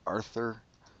right, Arthur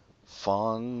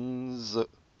Fonz.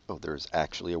 Oh, there's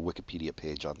actually a Wikipedia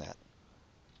page on that.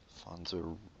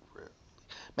 Fonzarelli.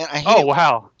 Man, Oh,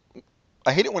 wow.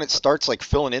 I hate it when it starts like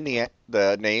filling in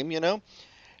the name, and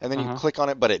then you Uh-huh. click on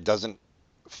it, but it doesn't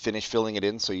finish filling it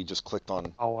in, so you just clicked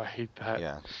on. Oh, I hate that.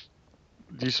 Yeah.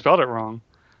 You spelled it wrong.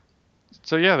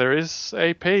 So yeah, there is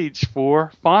a page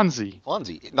for Fonzie.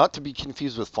 Fonzie, not to be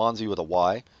confused with Fonzie with a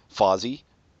Y. Fozzie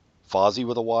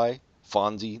with a Y.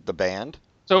 Fonzie, the band.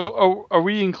 So are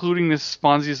we including this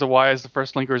Fonzie as a Y as the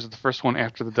first link, or is it the first one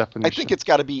after the definition? I think it's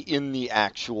got to be in the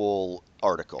actual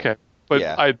article. Okay. But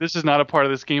yeah. this is not a part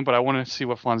of this game, but I want to see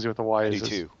what Fonzie with a Y I is. do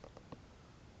too.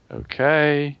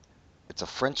 Okay. It's a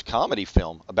French comedy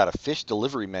film about a fish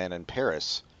delivery man in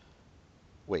Paris.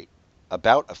 Wait.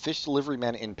 About a fish delivery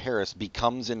man in Paris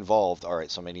becomes involved. All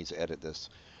right, somebody needs to edit this.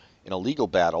 In a legal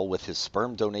battle with his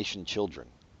sperm donation children.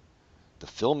 The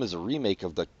film is a remake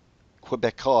of the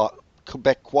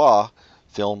Quebecois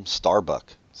film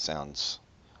Starbuck. Sounds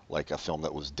like a film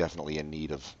that was definitely in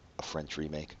need of a French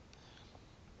remake.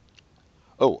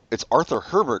 Oh, it's Arthur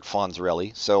Herbert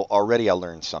Fonzarelli, so already I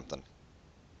learned something.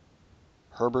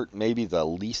 Herbert may be the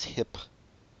least hip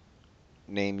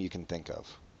name you can think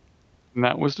of. And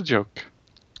that was the joke.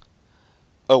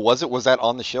 Oh, was it? Was that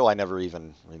on the show? I never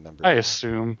even remembered. I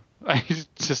assume. I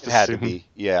just It had assume. to be,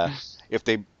 yeah. If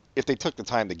they took the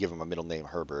time to give him a middle name,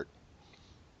 Herbert.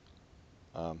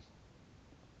 And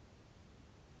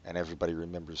everybody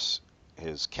remembers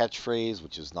his catchphrase,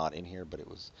 which is not in here, but it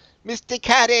was Mr.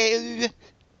 Caddy.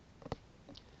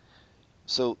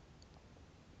 So,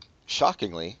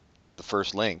 shockingly, the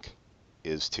first link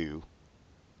is to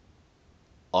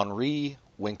Henri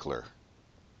Winkler.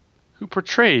 Who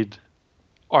portrayed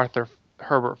Arthur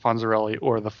Herbert Fonzarelli,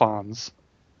 or the Fonz?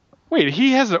 Wait,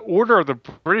 he has an Order of the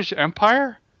British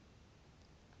Empire?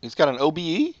 He's got an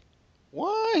OBE?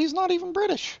 What? He's not even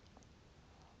British.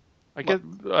 I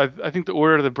think the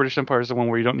Order of the British Empire is the one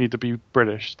where you don't need to be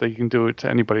British. They can do it to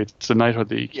anybody. It's the knighthood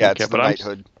that you can't Yeah, it's get. the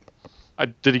knighthood.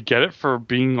 Did he get it for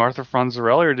being Arthur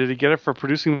Fonzarelli, or did he get it for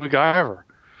producing MacGyver?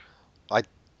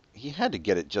 He had to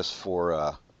get it just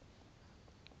for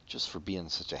being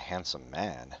such a handsome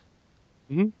man.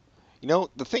 Mm-hmm.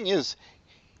 The thing is,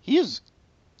 he has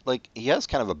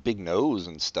kind of a big nose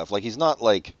and stuff. Like, he's not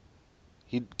like,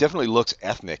 he definitely looks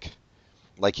ethnic.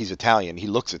 Like, he's Italian. He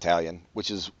looks Italian, which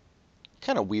is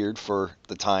kind of weird for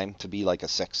the time to be like a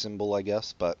sex symbol, I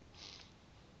guess, but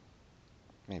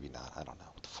maybe not. I don't know.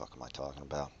 What the fuck am I talking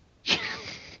about?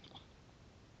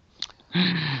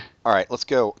 All right, let's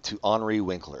go to Henri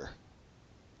Winkler.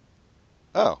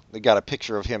 Oh, they got a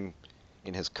picture of him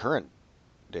in his current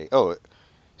day. Oh,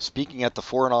 speaking at the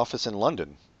Foreign Office in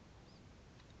London,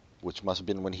 which must have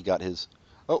been when he got his...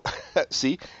 Oh,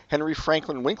 see? Henry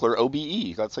Franklin Winkler,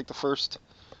 OBE. That's like the first...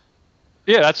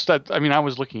 Yeah, that's that. I mean, I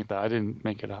was looking at that. I didn't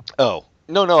make it up. Oh,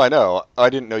 no, I know. I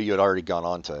didn't know you had already gone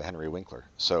on to Henry Winkler.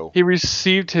 So He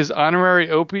received his honorary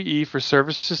OBE for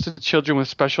services to children with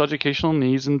special educational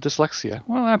needs and dyslexia.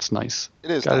 Well, that's nice.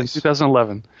 it is Got it in nice.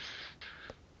 2011.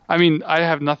 I mean, I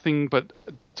have nothing but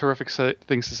terrific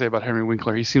things to say about Henry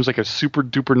Winkler. He seems like a super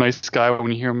duper nice guy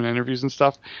when you hear him in interviews and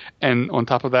stuff. And on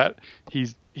top of that,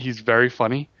 he's very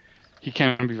funny. He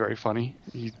can be very funny.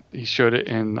 He showed it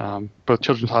in both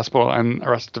Children's Hospital and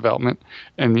Arrested Development,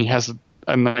 and he has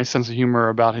a nice sense of humor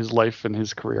about his life and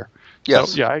his career.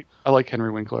 Yes. So, yeah, I like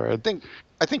Henry Winkler. I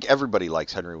think everybody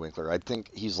likes Henry Winkler. I think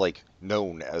he's like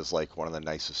known as like one of the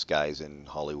nicest guys in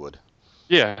Hollywood.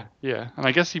 Yeah. And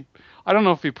I guess I don't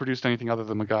know if he produced anything other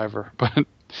than MacGyver, but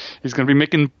he's going to be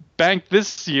making bank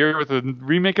this year with a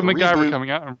remake of MacGyver reboot. coming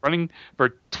out and running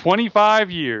for 25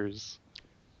 years.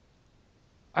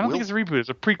 I don't think it's a reboot. It's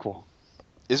a prequel.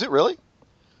 Is it really?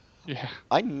 Yeah.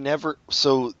 I never.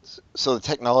 So the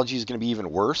technology is going to be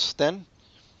even worse then?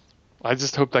 I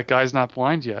just hope that guy's not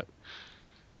blind yet.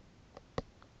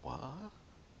 What?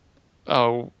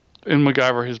 Oh, in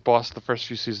MacGyver, his boss the first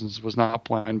few seasons was not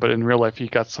blind, but in real life he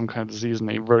got some kind of disease and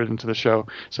they wrote it into the show,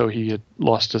 so he had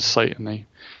lost his sight and they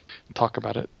talk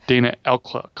about it. Dana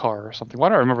Elkar or something. Why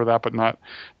do I remember that but not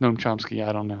Noam Chomsky?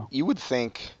 I don't know. You would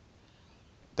think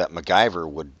that MacGyver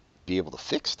would be able to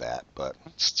fix that, but...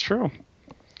 It's true.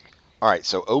 All right,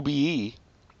 so OBE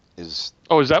is...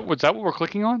 Oh, is that what we're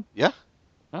clicking on? Yeah.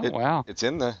 Oh, wow. It's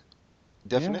in the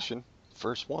definition. Yeah.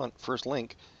 First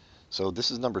link. So this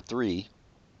is number 3.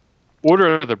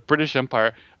 Order of the British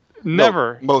Empire.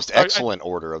 Never. Most excellent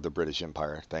order of the British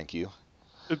Empire. Thank you.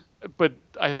 But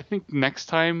I think next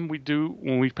time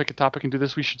when we pick a topic and do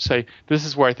this, we should say, this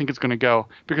is where I think it's going to go.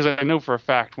 Because I know for a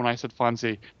fact when I said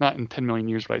Fonzie, not in 10 million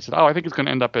years, but I said, I think it's going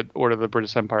to end up at Order of the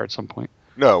British Empire at some point.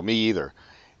 No, me either.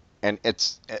 And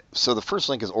so the first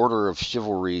link is Order of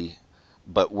Chivalry,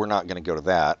 but we're not going to go to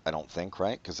that, I don't think,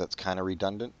 right? Because that's kind of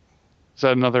redundant. Is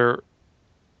that another?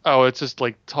 Oh, it's just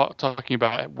like talking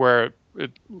about where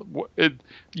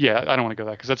yeah, I don't want to go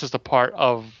there because that's just a part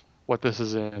of what this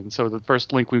is in. So the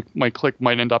first link we might click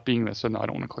might end up being this, so no, I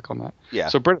don't want to click on that. Yeah.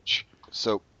 So British.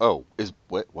 So,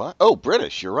 what? Oh,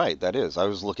 British, you're right, that is. I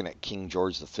was looking at King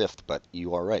George V, but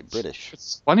you are right, British.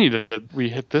 It's funny that we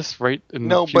hit this right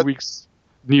in a few weeks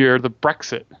near the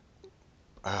Brexit.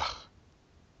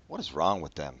 What is wrong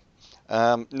with them?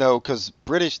 No, because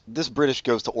this British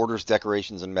goes to orders,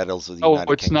 decorations, and medals of the United Kingdom.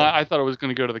 Oh, it's not. I thought it was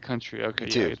going to go to the country. Okay,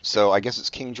 Me too. Yeah, so I guess it's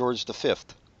King George V,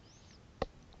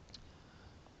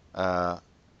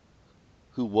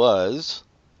 who was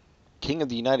King of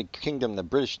the United Kingdom, the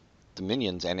British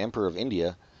Dominions, and Emperor of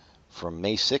India from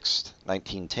May 6th,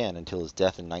 1910, until his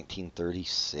death in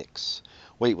 1936.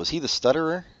 Wait, was he the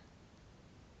stutterer?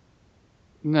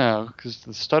 No, because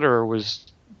the stutterer was.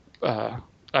 I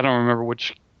don't remember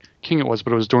which king it was,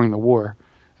 but it was during the war,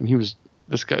 and he was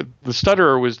this guy. The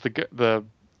stutterer was the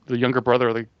younger brother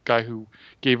of the guy who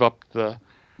gave up the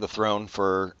throne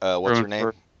for what's her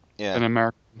name? An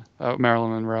American,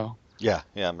 Marilyn Monroe. Yeah,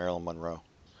 Marilyn Monroe.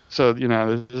 So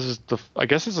this is I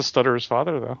guess it's a stutterer's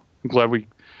father, though. I'm glad we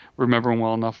remember him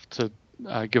well enough to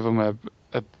give him a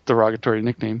derogatory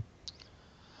nickname.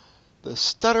 The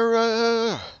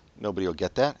stutterer. Nobody will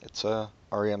get that. It's a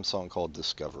REM song called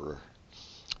Discoverer.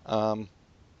 All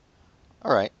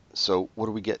right. So what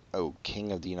do we get? Oh,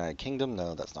 King of the United Kingdom.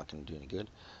 No, that's not going to do any good.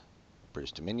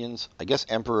 British Dominions. I guess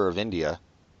Emperor of India.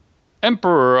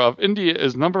 Emperor of India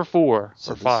is number 4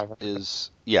 so or 5.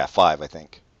 5, I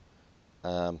think.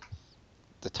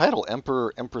 The title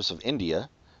Emperor Empress of India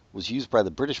was used by the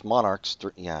British monarchs.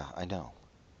 Yeah, I know.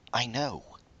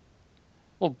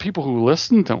 Well, people who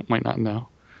listen might not know.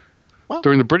 Well,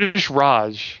 during the British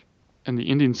Raj in the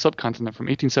Indian subcontinent from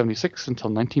 1876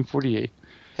 until 1948.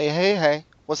 Hey.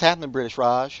 What's happening, British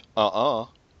Raj?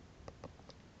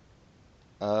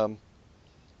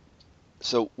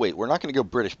 So wait, we're not going to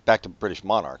go back to British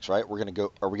monarchs, right? Are we going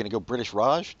to go British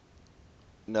Raj?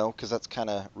 No, because that's kind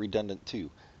of redundant too.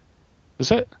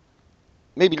 Is it?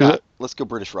 Maybe not. Let's go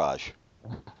British Raj.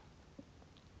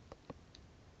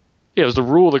 Yeah, it was the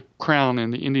rule of the crown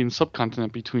in the Indian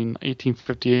subcontinent between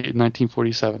 1858 and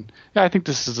 1947. Yeah, I think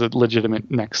this is a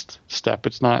legitimate next step.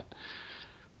 It's not.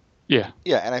 Yeah.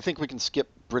 Yeah, and I think we can skip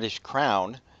British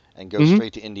crown and go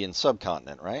straight to Indian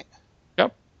subcontinent, right?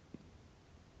 Yep.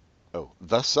 Oh,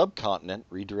 the subcontinent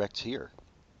redirects here.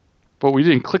 But we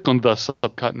didn't click on the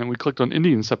subcontinent. We clicked on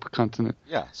Indian subcontinent.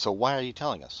 Yeah, so why are you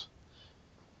telling us?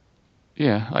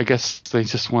 Yeah, I guess they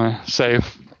just want to say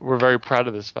we're very proud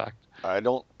of this fact. I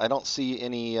don't see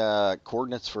any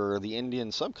coordinates for the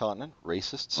Indian subcontinent.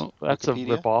 Racists. Well, that's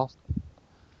Wikipedia. a ripoff.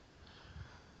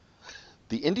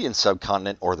 The Indian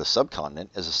subcontinent, or the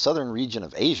subcontinent, is a southern region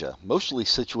of Asia, mostly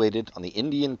situated on the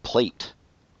Indian Plate.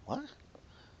 What?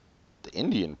 The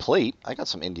Indian Plate? I got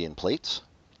some Indian plates.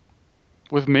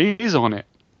 With maize on it.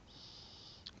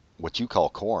 What you call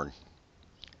corn.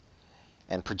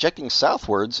 And projecting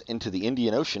southwards into the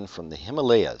Indian Ocean from the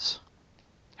Himalayas.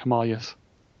 Himalayas.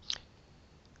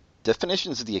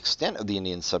 Definitions of the extent of the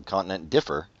Indian subcontinent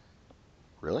differ.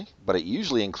 Really? But it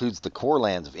usually includes the core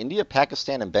lands of India,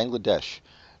 Pakistan, and Bangladesh.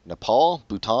 Nepal,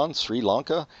 Bhutan, Sri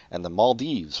Lanka, and the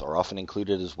Maldives are often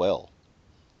included as well.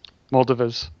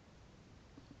 Maldives.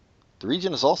 The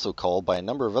region is also called by a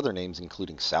number of other names,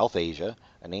 including South Asia,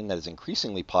 a name that is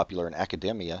increasingly popular in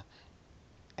academia,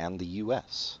 and the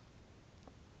U.S.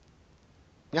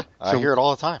 Yeah, I hear it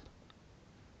all the time.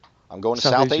 I'm going to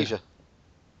South Asia.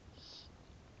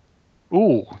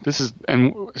 Ooh,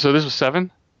 so this was 7?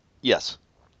 Yes.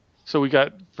 So we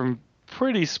got from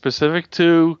pretty specific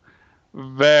to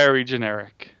very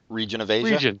generic. Region of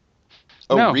Asia? Region.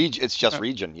 Oh, no. It's just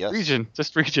region, yes. Region,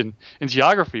 just region. In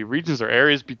geography, regions are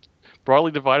areas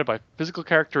broadly divided by physical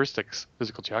characteristics,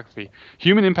 physical geography,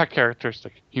 human impact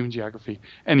characteristic, human geography,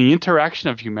 and the interaction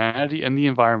of humanity and the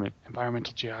environment,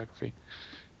 environmental geography.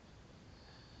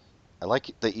 I like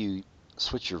that you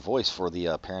switch your voice for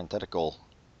the parenthetical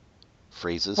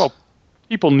phrases. Well,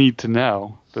 people need to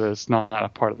know that it's not a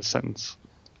part of the sentence.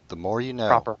 The more you know.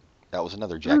 Proper. That was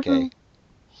another Jack A.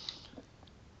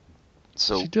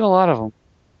 So she did a lot of them.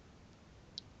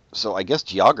 So I guess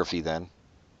geography then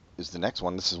is the next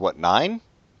one. This is what, 9?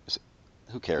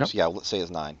 Who cares? Yep. Yeah, let's say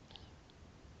it's 9.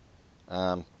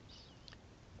 Um,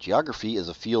 Geography is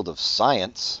a field of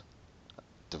science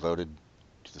devoted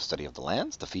to the study of the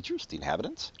lands, the features, the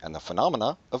inhabitants, and the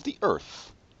phenomena of the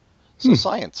earth. So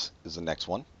science is the next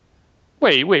one.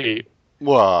 Wait.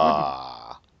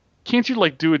 Wah. Can't you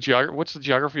like do a geography? What's the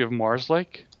geography of Mars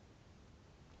like?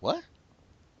 What?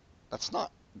 That's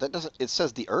not. That doesn't. It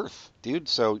says the Earth, dude.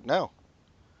 So no.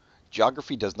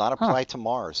 Geography does not apply to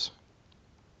Mars.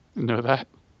 Know that?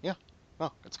 Yeah.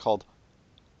 No. It's called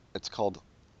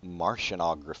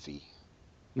Martianography.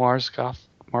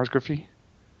 Marsgraphy.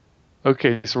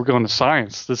 Okay, so we're going to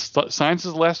science. Science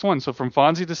is the last one. So from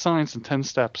Fonzie to science in 10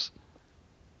 steps.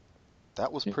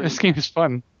 That was pretty. This game is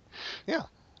fun. Yeah.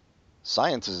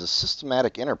 Science is a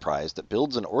systematic enterprise that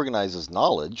builds and organizes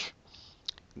knowledge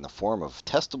in the form of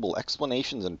testable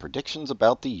explanations and predictions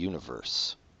about the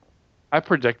universe. I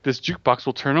predict this jukebox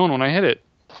will turn on when I hit it.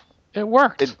 It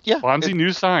worked. Fonzie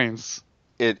knew science.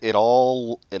 It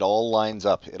all lines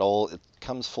up. It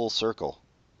comes full circle.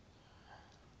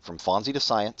 From Fonzie to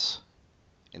science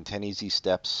in 10 easy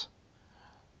steps.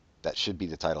 That should be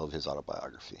the title of his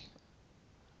autobiography.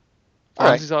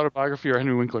 Fonzie's autobiography or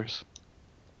Henry Winkler's?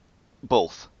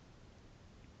 Both.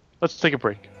 Let's take a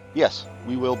break. Yes,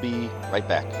 we will be right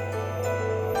back.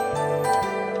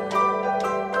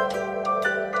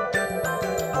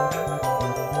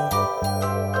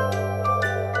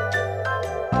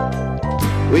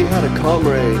 We had a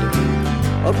comrade,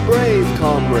 a brave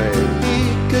comrade.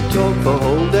 He could talk for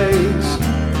whole days.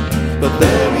 But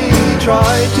then he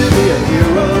tried to be a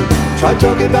hero, tried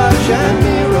talking about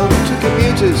Shamiro to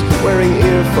commuters wearing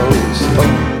earphones.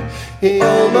 Oh. He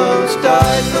almost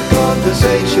died for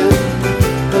conversation,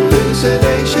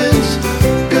 hallucinations,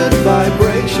 good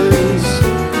vibrations.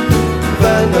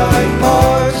 Van Dyke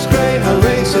Park's Greyhound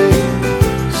racing,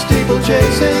 steeple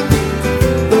chasing,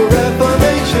 the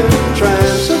Reformation,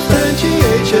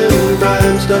 transubstantiation,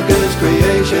 Bram Stoker's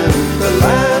creation, the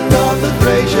land of the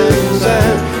Thracians,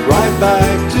 and right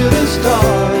back to the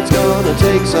start. It's gonna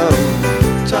take some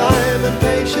time and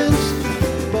patience.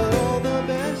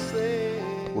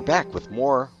 We're back with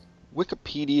more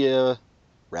Wikipedia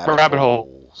rabbit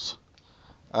holes.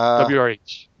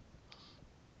 WRH.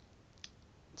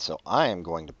 So I am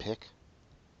going to pick.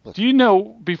 Do you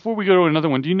know, before we go to another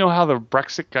one, do you know how the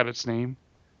Brexit got its name?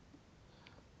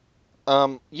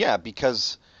 Yeah,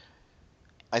 because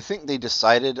I think they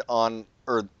decided to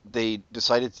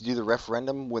do the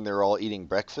referendum when they were all eating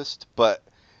breakfast, but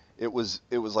it was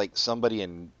like somebody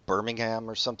in Birmingham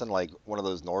or something, like one of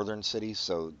those northern cities,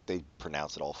 so they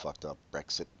pronounce it all fucked up.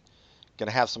 Brexit.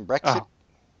 Gonna have some Brexit.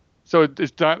 So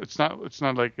it's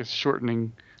not like it's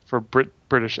shortening for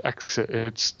British exit.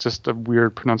 It's just a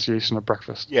weird pronunciation of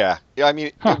breakfast. Yeah. I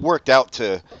mean, it worked out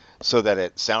so that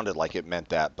it sounded like it meant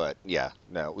that, but yeah,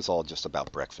 no, it was all just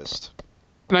about breakfast.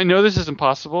 And I know this is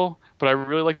impossible, but I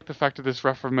really like the fact that this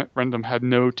referendum had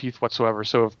no teeth whatsoever.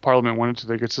 So if Parliament wanted to,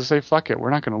 they could just say, fuck it, we're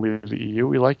not going to leave the EU.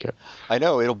 We like it. I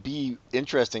know. It'll be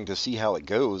interesting to see how it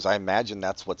goes. I imagine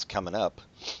that's what's coming up.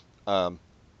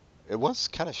 It was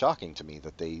kind of shocking to me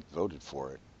that they voted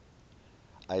for it.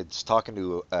 I was talking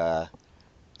to a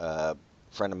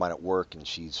friend of mine at work, and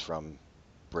she's from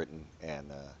Britain,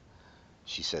 and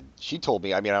she told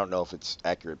me, I mean, I don't know if it's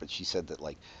accurate, but she said that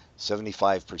like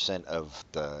 75% of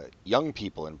the young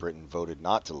people in Britain voted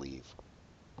not to leave.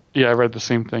 Yeah, I read the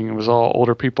same thing. It was all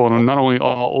older people, and not only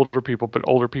all older people, but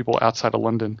older people outside of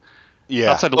London.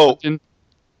 Yeah. Outside of London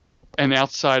and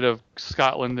outside of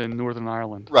Scotland and Northern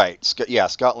Ireland. Right.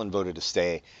 Scotland voted to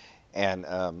stay. And,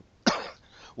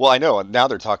 well, I know. Now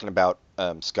they're talking about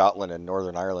Scotland and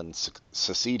Northern Ireland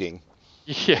seceding.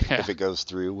 Yeah. If it goes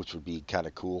through, which would be kind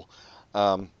of cool.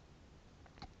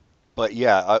 But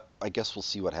yeah, I guess we'll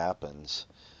see what happens.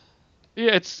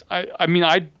 Yeah, I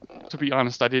mean, to be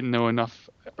honest, I didn't know enough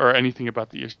or anything about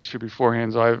the issue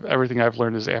beforehand. So everything I've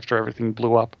learned is after everything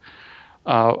blew up.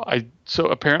 So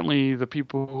apparently the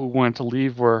people who wanted to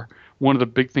leave were one of the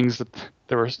big things that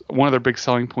there was one of their big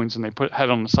selling points, and they had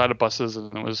on the side of buses,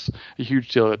 and it was a huge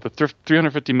deal that the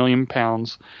 350 million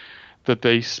pounds that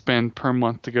they spend per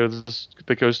month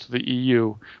that goes to the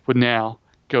EU would now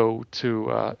go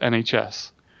to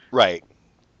NHS. Right.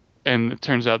 And it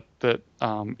turns out that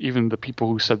even the people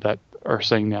who said that are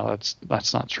saying now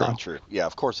that's not true. Not true. Yeah,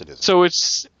 of course it isn't. So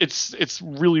it's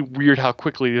really weird how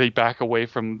quickly they back away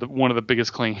from one of the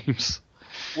biggest claims.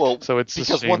 Well, so it's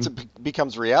because once it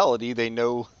becomes reality, they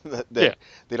know that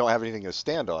they don't have anything to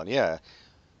stand on. Yeah.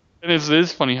 And it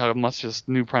is funny how much this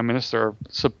new prime minister,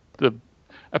 so the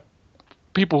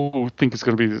people who think it's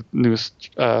going to be the newest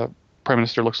prime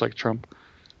minister looks like Trump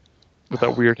with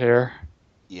that weird hair.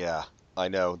 Yeah, I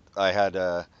know. I had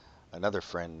another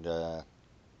friend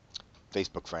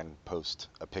Facebook friend post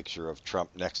a picture of Trump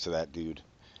next to that dude.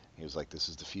 He was like, "This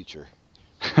is the future."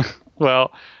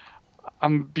 Well,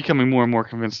 I'm becoming more and more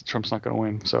convinced that Trump's not going to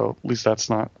win. So at least that's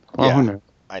not. Well, who Yeah, knows?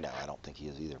 I know. I don't think he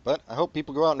is either. But I hope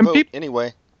people go out and And vote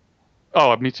anyway.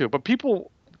 Oh, me too. But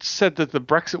people said that the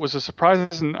Brexit was a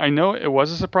surprise, and I know it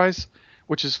was a surprise,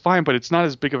 which is fine. But it's not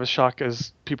as big of a shock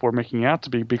as people are making it out to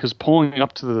be, because polling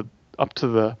up to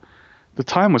the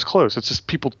time was close. It's just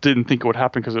people didn't think it would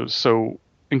happen because it was so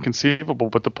inconceivable.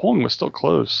 But the polling was still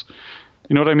close.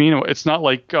 You know what I mean? It's not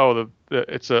like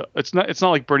it's not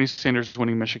like Bernie Sanders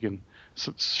winning Michigan.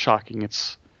 So it's shocking.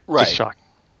 It's Right. just shocking.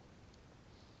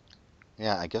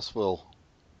 Yeah, I guess we'll.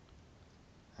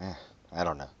 I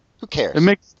don't know. Who cares?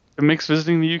 It makes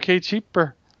visiting the UK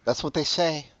cheaper. That's what they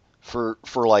say for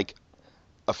like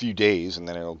a few days, and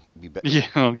then it'll be better.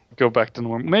 Yeah, go back to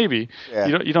normal. Maybe Yeah.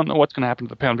 you don't know what's going to happen to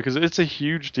the pound, because it's a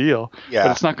huge deal. Yeah.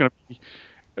 But it's not going to be.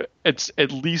 It's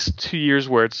at least 2 years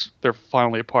where they're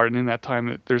finally apart, and in that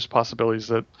time, there's possibilities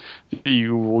that the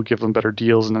EU will give them better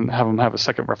deals, and then have them have a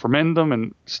second referendum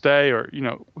and stay, or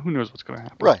who knows what's going to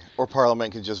happen. Right. Or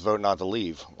Parliament can just vote not to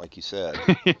leave, like you said.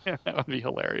 Yeah, that would be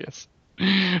hilarious.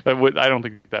 I don't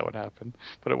think that would happen,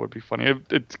 but it would be funny.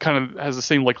 It kind of has the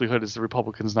same likelihood as the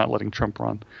Republicans not letting Trump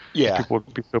run. Yeah. People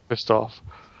would be so pissed off.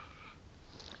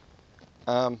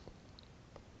 Yeah.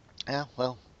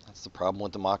 Well, that's the problem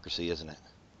with democracy, isn't it?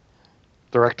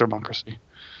 Direct democracy.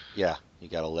 Yeah. You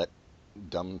got to let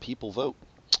dumb people vote.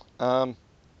 All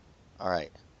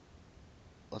right.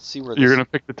 Let's see where You're going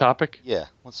to pick the topic? Yeah.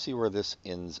 Let's see where this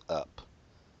ends up.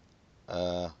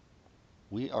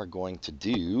 We are going to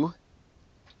do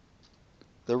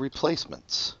The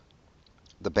Replacements.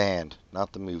 The band,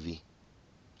 not the movie.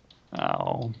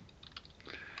 Oh.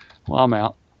 Well, I'm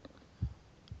out.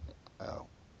 Oh.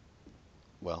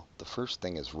 Well, the first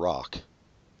thing is rock.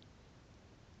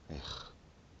 Ugh.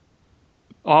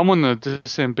 Oh, I'm on the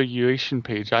disambiguation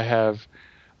page. I have,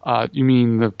 you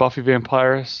mean the Buffy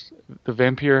Vampire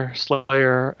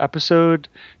Slayer episode?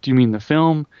 Do you mean the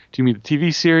film? Do you mean the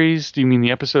TV series? Do you mean the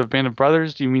episode of Band of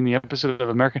Brothers? Do you mean the episode of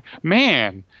American...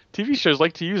 Man, TV shows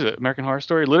like to use it. American Horror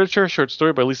Story. Literature, short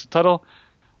story by Lisa Tuttle.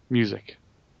 Music.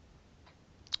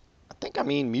 I think I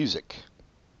mean music.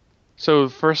 So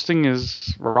the first thing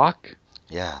is rock.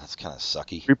 Yeah, that's kind of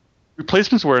sucky.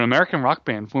 Replacements were an American rock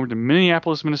band formed in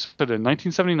Minneapolis, Minnesota in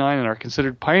 1979, and are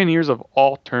considered pioneers of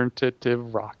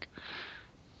alternative rock.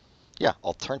 Yeah,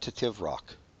 alternative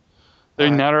rock.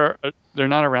 They're not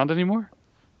around anymore?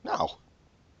 No.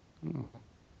 It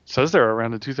says they're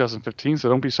around in 2015, so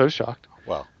don't be so shocked.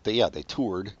 Well, they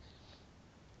toured.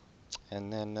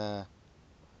 And then,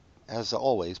 as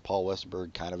always, Paul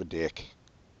Westerberg, kind of a dick.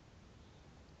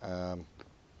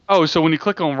 Oh, so when you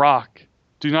click on rock,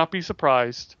 do not be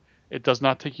surprised. It does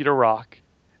not take you to rock.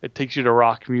 It takes you to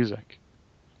rock music.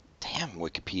 Damn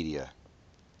Wikipedia.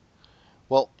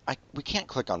 Well, we can't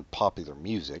click on popular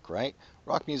music, right?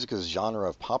 Rock music is a genre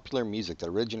of popular music that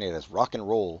originated as rock and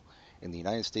roll in the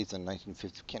United States in the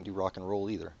 1950s. Can't do rock and roll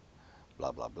either.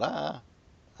 Blah, blah, blah.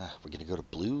 We're going to go to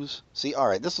blues? See, all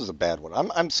right, this was a bad one.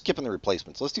 I'm skipping the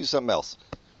Replacements. Let's do something else.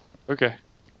 Okay.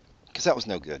 Because that was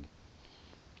no good.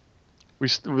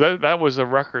 That was a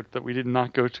record that we did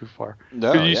not go too far.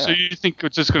 No, So you think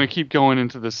it's just going to keep going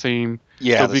into the same...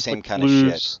 Yeah, it'll the be same quick kind blues,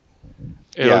 of shit.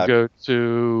 It'll Yeah. go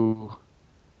to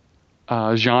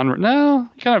genre. No,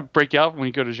 you kind of break out when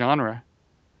you go to genre.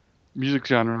 Music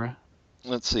genre.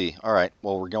 Let's see. All right.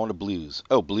 Well, we're going to blues.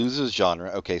 Oh, blues is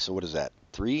genre. Okay, so what is that?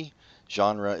 3.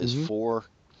 Genre is 4.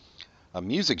 A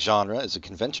music genre is a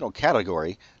conventional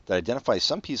category that identifies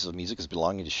some pieces of music as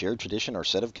belonging to shared tradition or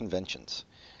set of conventions.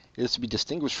 It is to be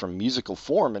distinguished from musical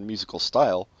form and musical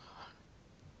style,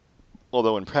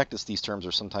 although in practice these terms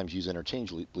are sometimes used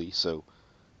interchangeably, so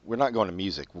we're not going to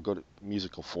music. We'll go to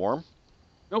musical form.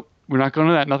 Nope, we're not going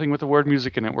to that. Nothing with the word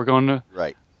music in it. We're going to...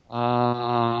 Right.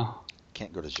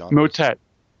 Can't go to genre. Motet.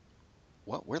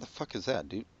 What? Where the fuck is that,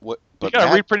 dude? What? You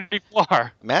gotta read pretty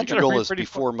far. Madrigal is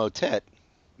before Motet.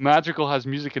 Madrigal has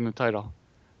music in the title.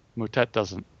 Motet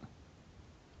doesn't.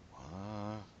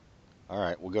 All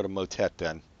right, we'll go to Motet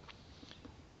then.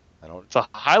 It's a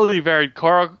highly varied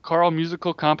choral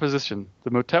musical composition.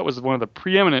 The motet was one of the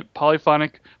preeminent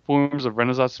polyphonic forms of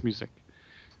Renaissance music.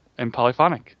 And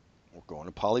polyphonic. We're going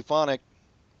to polyphonic.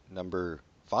 Number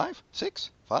 5? 6?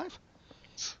 5?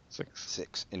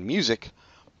 6. In music,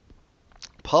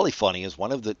 polyphony is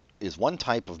one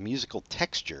type of musical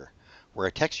texture, where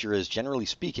a texture is, generally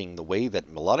speaking, the way that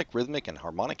melodic, rhythmic, and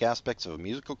harmonic aspects of a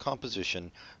musical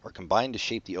composition are combined to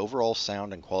shape the overall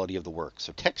sound and quality of the work.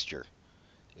 So texture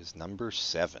is number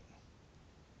 7.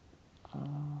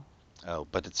 Oh,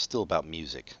 but it's still about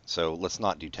music. So let's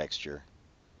not do texture.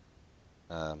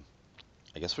 Um,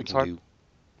 I guess we It's can hard. do.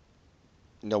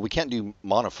 No, we can't do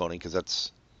monophony because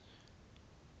that's.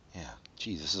 Yeah.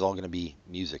 Geez, this is all going to be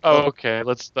music. Oh, Oh, okay.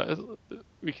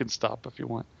 We can stop if you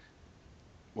want.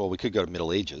 well, we could go to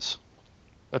Middle Ages.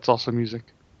 That's also music.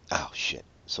 Oh, shit.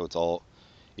 So it's all.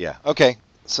 Yeah. Okay.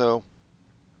 So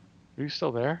Are you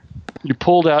still there? You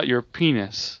pulled out your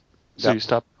penis, so that. you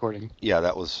stopped recording. Yeah,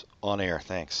 that was on air.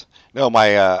 Thanks. No,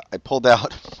 my I pulled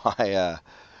out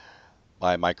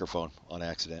my microphone on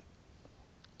accident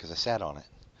because I sat on it.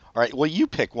 All right. Well, you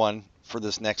pick one for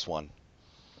this next one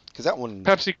because that one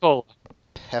Pepsi Cola.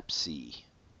 Pepsi.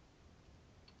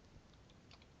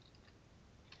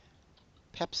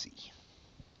 Pepsi.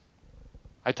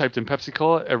 I typed in Pepsi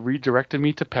Cola. It redirected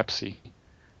me to Pepsi.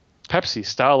 Pepsi,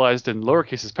 stylized in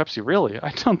lowercase is Pepsi. Really?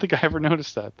 I don't think I ever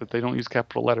noticed that they don't use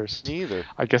capital letters. Me either.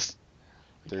 I guess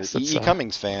They're that's, E.E.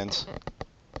 Cummings fans.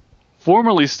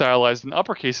 formerly stylized in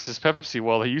uppercase is Pepsi,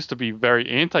 while they used to be very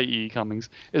anti-E. Cummings,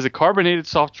 is a carbonated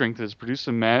soft drink that is produced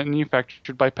and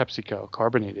manufactured by PepsiCo.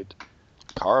 Carbonated.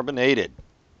 Carbonated.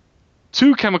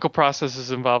 Two chemical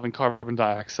processes involving carbon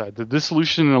dioxide. The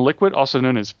dissolution in a liquid, also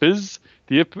known as fizz,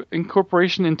 the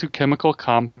incorporation into chemical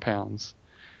compounds.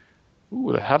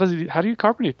 Ooh, how do you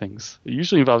carbonate things? It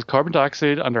usually involves carbon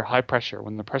dioxide under high pressure.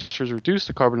 When the pressure is reduced,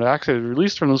 the carbon dioxide is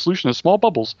released from the solution as small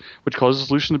bubbles, which causes the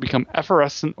solution to become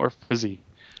effervescent or fizzy.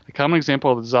 A common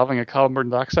example of dissolving a carbon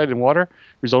dioxide in water,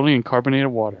 resulting in carbonated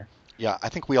water. Yeah, I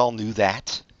think we all knew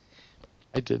that.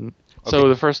 I didn't. Okay. So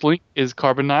the first link is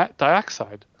carbon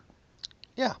dioxide.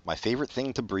 Yeah, my favorite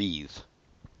thing to breathe.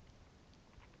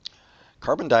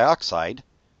 Carbon dioxide,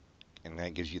 and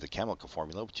that gives you the chemical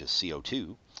formula, which is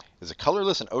CO2, is a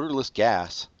colorless and odorless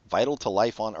gas vital to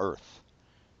life on Earth.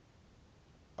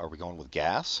 Are we going with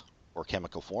gas or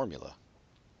chemical formula?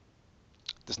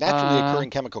 This naturally occurring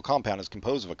chemical compound is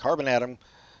composed of a carbon atom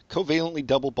covalently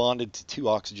double bonded to two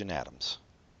oxygen atoms.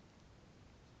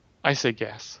 I say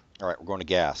gas. All right, we're going to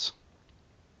gas.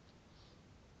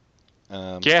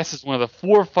 Gas is one of the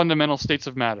four fundamental states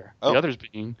of matter. Oh. The others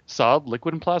being solid,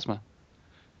 liquid, and plasma.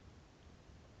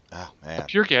 Oh, A man.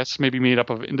 pure gas may be made up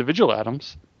of individual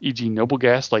atoms, e.g. noble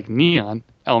gas like neon,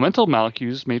 elemental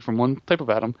molecules made from one type of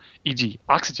atom, e.g.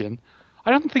 oxygen.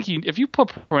 I don't think if you put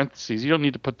parentheses, you don't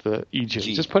need to put the e.g.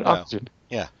 G, Just put no. oxygen.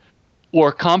 Yeah.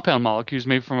 Or compound molecules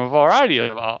made from a variety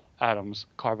of atoms,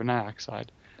 carbon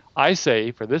dioxide. I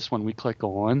say for this one we click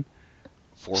on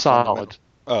solid.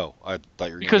 Oh, I thought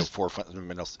you were going to go four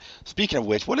fundamentals. Speaking of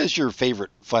which, what is your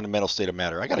favorite fundamental state of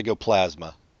matter? I got to go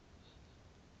plasma.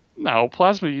 No,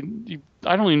 plasma,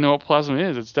 I don't even know what plasma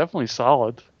is. It's definitely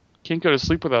solid. Can't go to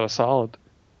sleep without a solid.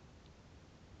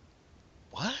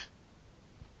 What?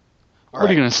 What are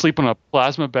you going to sleep on a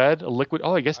plasma bed? A liquid?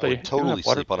 Oh, I guess I they would totally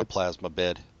sleep on a plasma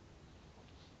bed.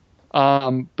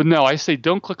 But no, I say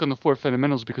don't click on the four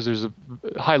fundamentals because there's a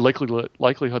high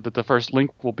likelihood that the first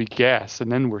link will be gas,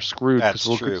 and then we're screwed That's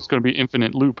because true. it's going to be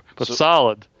infinite loop. But So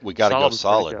solid. We got to go is where to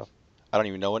solid. go. I don't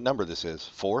even know what number this is.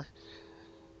 4?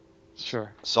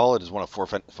 Sure. Solid is one of four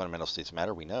fundamental states of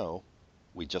matter. We know.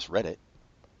 We just read it.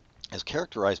 Is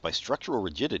characterized by structural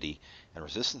rigidity and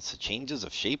resistance to changes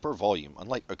of shape or volume.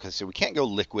 So we can't go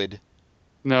liquid.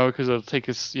 No, because it'll take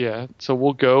us. Yeah. So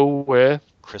we'll go with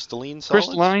crystalline solids.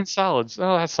 Crystalline solids.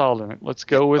 Oh, that's solid in it. Let's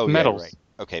go with metals. Yeah, right.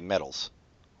 Okay, metals.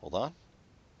 Hold on.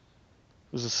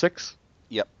 This is 6.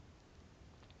 Yep.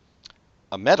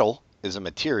 A metal is a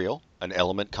material, an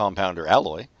element, compound, or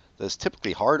alloy that is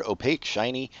typically hard, opaque,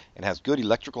 shiny, and has good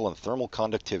electrical and thermal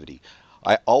conductivity.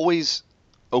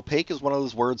 Opaque is one of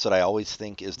those words that I always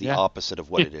think is the opposite of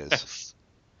what it is.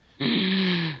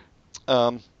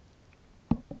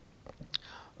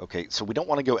 Okay, so we don't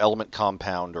want to go element,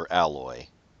 compound, or alloy,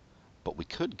 but we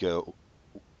could go.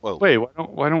 Whoa. Wait,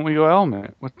 why don't we go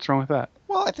element? What's wrong with that?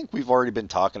 Well, I think we've already been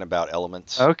talking about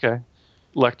elements. Okay.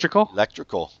 Electrical?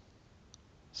 Electrical.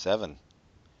 7.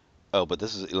 Oh, but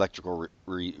this is electrical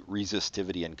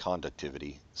resistivity and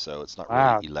conductivity, so it's not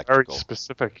really electrical. Very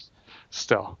specific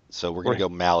still. So we're going to go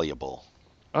malleable.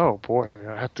 Oh, boy.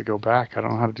 I have to go back. I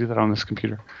don't know how to do that on this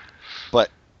computer. But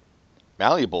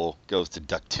malleable goes to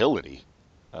ductility.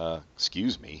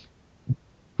 Excuse me.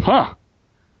 Huh.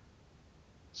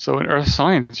 So in earth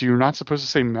science, you're not supposed to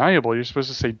say malleable. You're supposed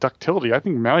to say ductility. I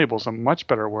think malleable is a much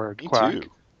better word. Me Quack. too.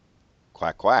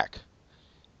 Quack, quack.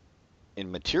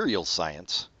 In materials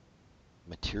science,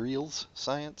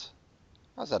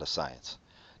 how's that a science?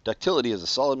 Ductility is a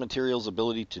solid material's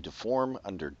ability to deform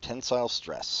under tensile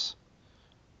stress.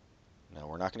 No,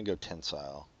 we're not going to go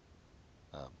tensile.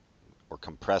 Or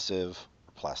compressive,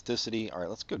 or plasticity. All right,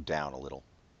 let's go down a little.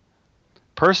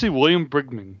 Percy William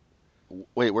Brigman.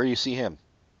 Wait, where do you see him?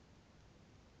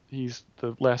 He's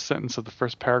the last sentence of the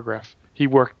first paragraph. He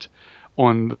worked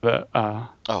on the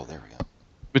Oh, there we go.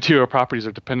 material properties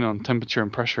are dependent on temperature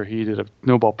and pressure. He did a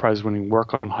Nobel Prize-winning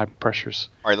work on high pressures.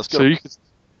 All right, let's go. So you could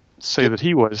say skip. that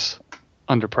he was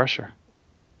under pressure.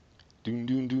 Doon,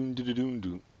 doon, doon, doon, doon,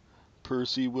 doon.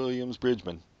 Percy Williams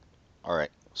Bridgman. All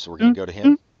right, so we're going to go to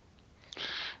him.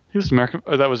 He was American.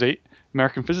 That was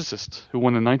American physicist who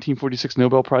won the 1946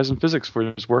 Nobel Prize in Physics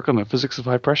for his work on the physics of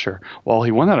high pressure. While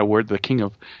he won that award, the King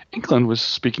of England was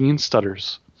speaking in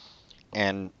stutters.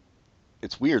 And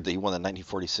it's weird that he won the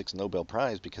 1946 Nobel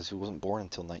Prize because he wasn't born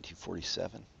until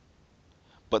 1947.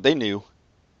 But they knew.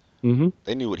 Mm-hmm.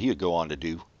 They knew what he would go on to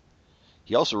do.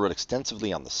 He also wrote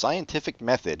extensively on the scientific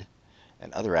method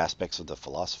and other aspects of the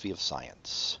philosophy of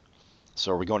science.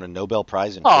 So are we going to Nobel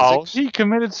Prize in physics? He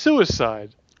committed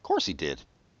suicide. Of course he did.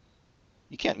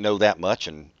 You can't know that much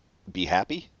and be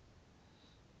happy.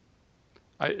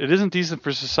 It isn't decent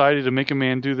for society to make a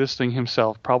man do this thing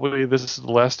himself. Probably this is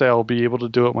the last day I'll be able to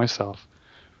do it myself.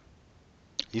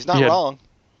 He's not wrong.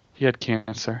 He had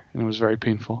cancer, and it was very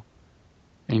painful.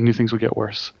 And he knew things would get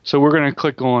worse. So we're going to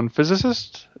click on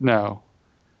physicist? No.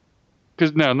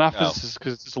 Not physicist,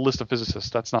 because it's a list of physicists.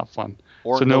 That's not fun.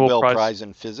 Or so Nobel Prize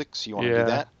in physics. You want to do Yeah.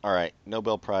 that? All right.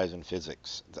 Nobel Prize in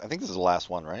physics. I think this is the last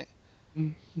one, right?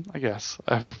 I guess.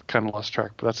 I've kind of lost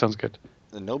track, but that sounds good.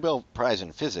 The Nobel Prize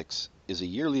in Physics is a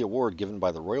yearly award given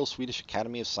by the Royal Swedish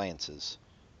Academy of Sciences.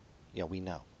 Yeah, we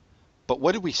know. But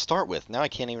what did we start with? Now I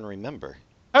can't even remember.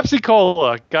 Pepsi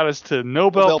Cola got us to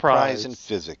Nobel Prize in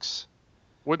Physics.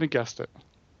 Wouldn't have guessed it.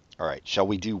 All right. Shall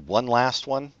we do one last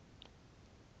one?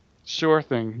 Sure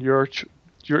thing. You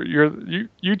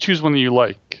choose one that you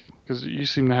like, because you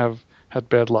seem to have had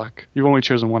bad luck. You've only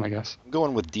chosen one, I guess. I'm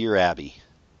going with Dear Abby.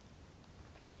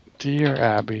 Dear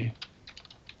Abby.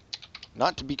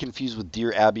 Not to be confused with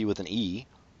Dear Abby with an E,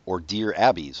 or Dear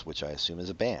Abbeys, which I assume is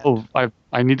a band. Oh,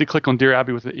 I need to click on Dear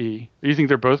Abby with an E. Do you think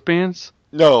they're both bands?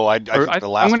 No, I think the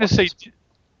last one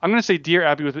I'm going to say Dear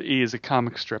Abby with an E is a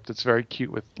comic strip that's very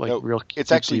cute with real cute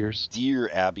it's actually ears.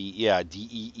 Dear Abby, yeah,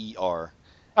 Deer.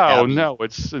 Oh, Abby. no,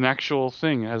 it's an actual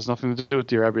thing. It has nothing to do with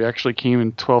Dear Abby. It actually came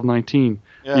in 1219.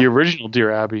 Yeah. The original Dear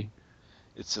Abby.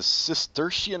 It's a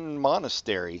Cistercian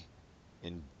monastery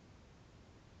in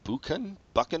Buchan,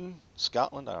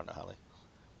 Scotland. I don't know how they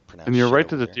pronounce it. And you're right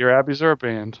that the Dear Abbeys are a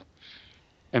band.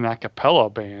 An a cappella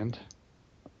band.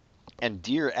 And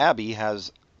Dear Abby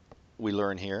has, we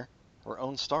learn here, her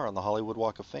own star on the Hollywood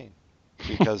Walk of Fame.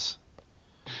 Because...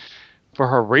 for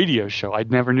her radio show. I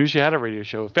never knew she had a radio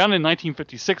show. Founded in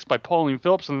 1956 by Pauline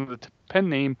Phillips under the pen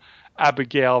name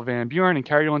Abigail Van Buren and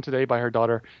carried on today by her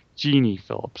daughter Jeannie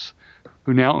Phillips,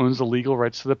 who now owns the legal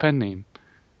rights to the pen name.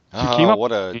 She came up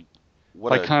what a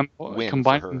win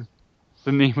combining for her.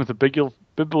 the name of the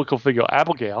biblical figure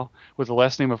Abigail with the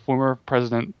last name of former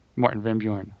President Martin Van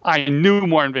Buren. I knew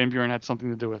Martin Van Buren had something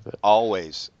to do with it.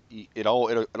 Always. It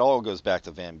all goes back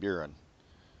to Van Buren.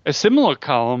 A similar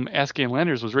column, Ask Ann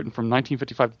Landers, was written from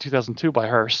 1955 to 2002 by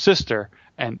her sister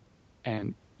and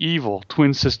evil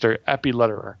twin sister, Epi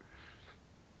Lederer.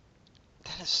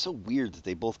 That is so weird that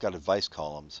they both got advice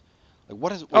columns. Like,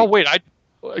 what is? Oh wait,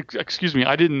 excuse me,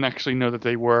 I didn't actually know that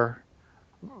they were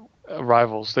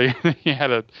rivals. They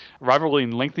had a rivalry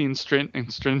in lengthy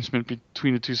estrangement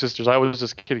between the two sisters. I was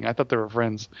just kidding. I thought they were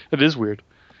friends. It is weird.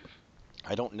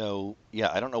 I don't know.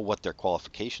 Yeah, I don't know what their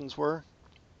qualifications were.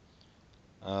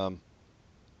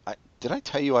 Did I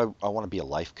tell you I want to be a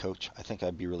life coach? I think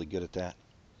I'd be really good at that.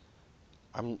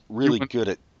 I'm really good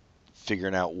at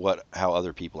figuring out how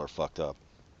other people are fucked up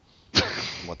and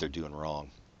what they're doing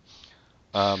wrong.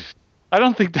 I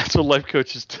don't think that's what life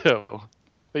coaches do.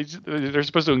 They're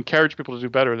supposed to encourage people to do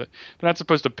better. They're not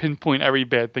supposed to pinpoint every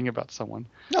bad thing about someone.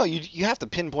 No, you have to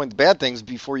pinpoint the bad things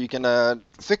before you can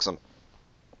fix them.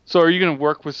 So are you going to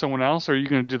work with someone else, or are you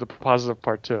going to do the positive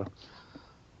part too?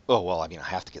 Oh, well, I mean, I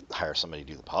have to hire somebody to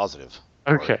do the positive.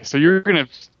 Okay, so you're going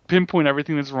to pinpoint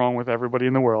everything that's wrong with everybody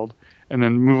in the world, and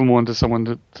then move them on to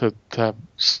someone to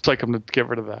psych them to get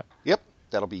rid of that. Yep,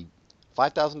 that'll be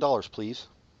 $5,000, please.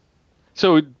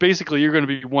 So basically, you're going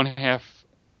to be one half,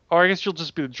 or I guess you'll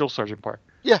just be the drill sergeant part.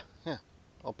 Yeah,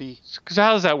 I'll be. Because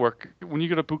how does that work? When you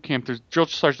go to boot camp, the drill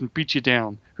sergeant beats you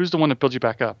down. Who's the one that builds you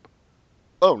back up?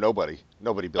 Oh, nobody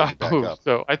builds you back up.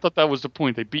 So I thought that was the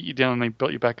point. They beat you down and they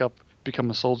built you back up, become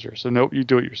a soldier. So no, you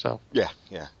do it yourself. Yeah,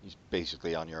 you're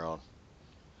basically on your own.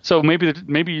 So maybe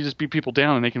you just beat people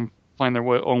down and they can find their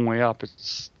own way up.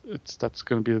 That's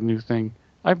going to be the new thing.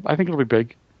 I think it'll be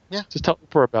big. Yeah. Just tell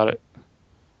Oprah about it.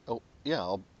 Oh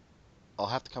yeah, I'll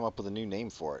have to come up with a new name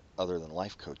for it other than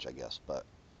life coach, I guess. But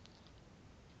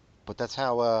that's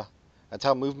how That's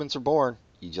how movements are born.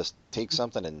 You just take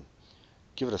something and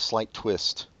give it a slight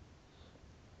twist.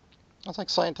 That's like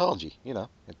Scientology, you know.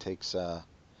 It takes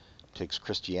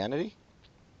Christianity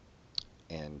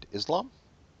and Islam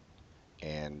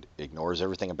and ignores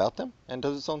everything about them and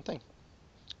does its own thing.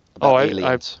 About I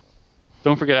aliens.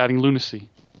 don't forget adding lunacy.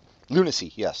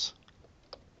 Lunacy, yes.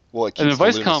 Well, it An keeps the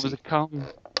advice column is lunacy. a column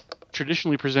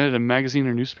traditionally presented in a magazine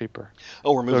or newspaper.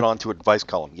 Oh, we're moving on to advice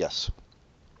column. Yes.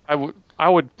 I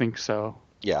would think so.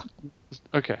 Yeah.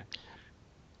 Okay.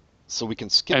 So we can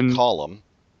skip And- column.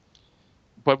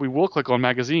 But we will click on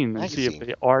magazine and see if Magazine.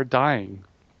 they are dying.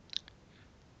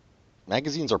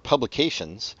 Magazines are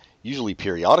publications, usually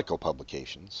periodical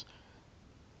publications.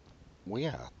 Well,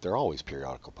 yeah, they're always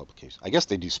periodical publications. I guess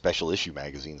they do special issue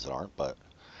magazines that aren't, but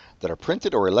that are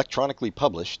printed or electronically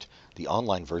published. The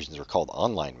online versions are called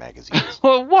online magazines.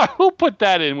 Well, what? Who put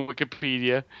that in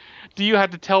Wikipedia? Do you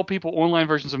have to tell people online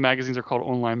versions of magazines are called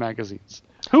online magazines?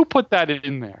 Who put that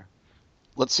in there?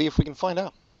 Let's see if we can find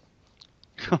out.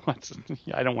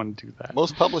 Yeah, I don't want to do that.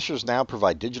 Most publishers now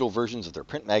provide digital versions of their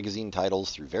print magazine titles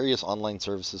through various online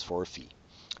services for a fee.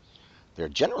 They're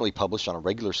generally published on a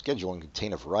regular schedule and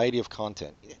contain a variety of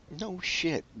content. No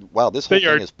shit. Wow, this whole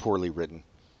thing is poorly written.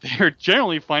 They are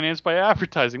generally financed by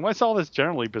advertising. What's all this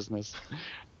generally business?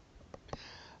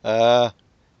 Let's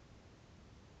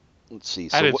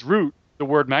see. At its root, the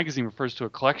word magazine refers to a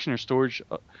collection or storage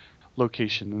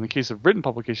location. In the case of written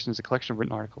publication, it's a collection of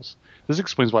written articles. This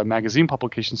explains why magazine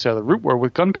publications share the root word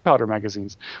with gunpowder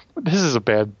magazines. This is a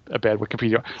bad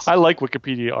Wikipedia. I like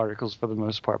Wikipedia articles for the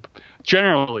most part. In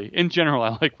general,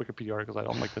 I like Wikipedia articles. I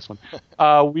don't like this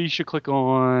one. We should click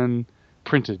on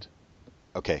printed.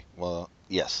 Okay, well,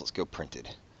 yes, let's go printed.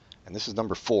 And this is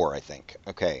number 4, I think.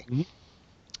 Okay. Mm-hmm.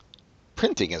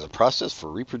 Printing is a process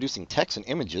for reproducing text and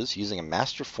images using a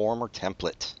master form or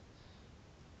template.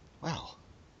 Wow.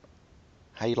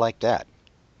 How you like that?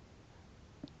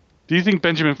 Do you think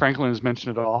Benjamin Franklin is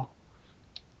mentioned at all?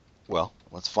 Well,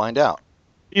 let's find out.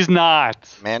 He's not.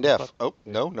 Mandef. Oh,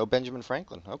 no Benjamin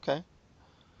Franklin. Okay.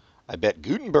 I bet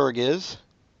Gutenberg is.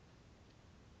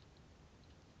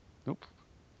 Nope.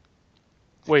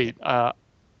 Wait,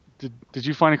 did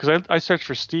you find it? Because I searched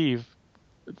for Steve.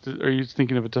 Are you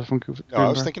thinking of a different Gutenberg? No, I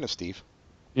was thinking of Steve.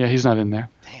 Yeah, he's not in there.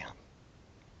 Damn.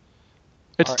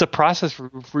 It's the process for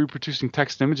reproducing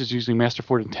text and images using master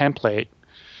form and template.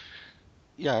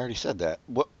 Yeah, I already said that.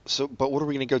 But what are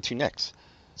we going to go to next?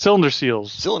 Cylinder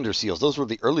seals. Cylinder seals. Those were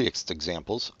the earliest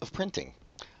examples of printing.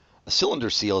 A cylinder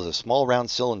seal is a small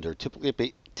round cylinder,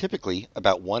 typically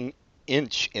about 1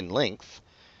 inch in length,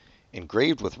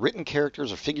 engraved with written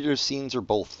characters or figurative scenes or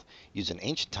both, used in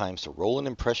ancient times to roll an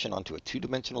impression onto a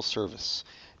two-dimensional surface,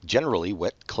 generally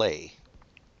wet clay.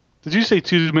 Did you say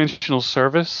two-dimensional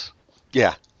surface?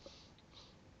 Yeah.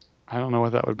 I don't know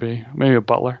what that would be. Maybe a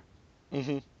butler.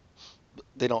 Mm-hmm.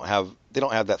 They don't have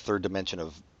that third dimension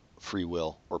of free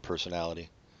will or personality.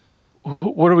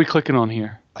 What are we clicking on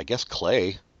here? I guess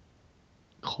clay.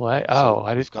 Clay. So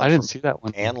I didn't see that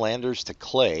one. Ann Landers to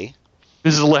clay.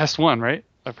 This is the last one, right?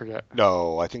 I forget.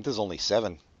 No, I think there's only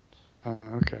 7.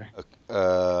 Okay.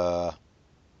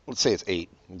 Let's say it's 8.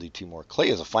 We'll do 2 more. Clay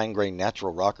is a fine-grained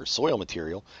natural rock or soil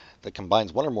material that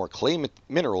combines one or more clay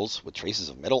minerals with traces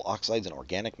of metal oxides and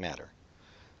organic matter.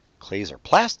 Clays are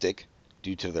plastic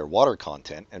due to their water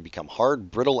content and become hard,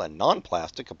 brittle, and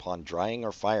non-plastic upon drying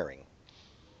or firing.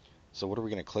 So what are we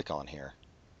going to click on here?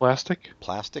 Plastic?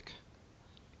 Plastic.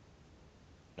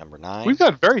 Number 9. We've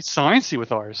got very sciencey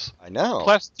with ours. I know.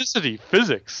 Plasticity,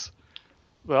 physics.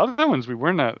 The other ones we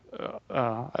weren't that.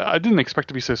 I didn't expect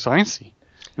to be so sciencey.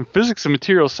 In physics and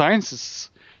material sciences,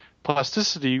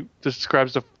 plasticity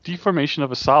describes the deformation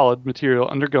of a solid material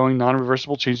undergoing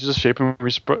non-reversible changes of shape in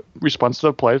response to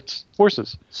applied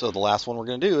forces. So the last one we're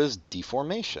going to do is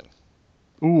deformation.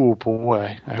 Ooh,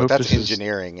 boy. I hope that's this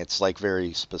engineering. It's like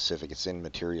very specific. It's in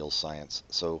materials science.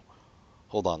 So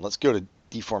hold on. Let's go to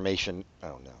deformation.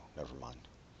 Oh, no. Never mind.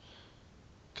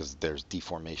 Because there's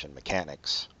deformation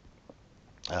mechanics.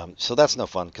 So that's no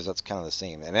fun because that's kind of the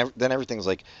same. And then everything's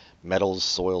like metals,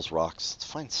 soils, rocks.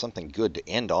 Let's find something good to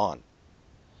end on.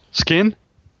 Skin?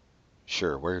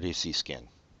 Sure. Where do you see skin?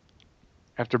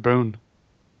 After bone.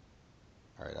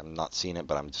 All right. I'm not seeing it,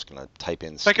 but I'm just going to type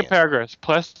in Second skin. paragraph.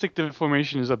 Plastic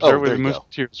deformation is observed with most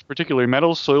materials, particularly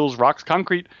metals, soils, rocks,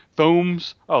 concrete,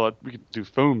 foams. Oh, we could do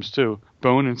foams too.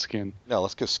 Bone and skin. No,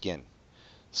 let's go skin.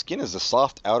 Skin is the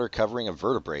soft outer covering of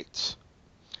vertebrates.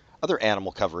 Other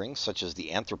animal coverings, such as the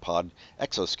arthropod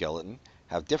exoskeleton,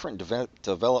 have different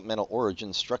developmental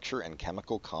origin, structure, and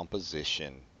chemical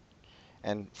composition.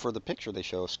 And for the picture, they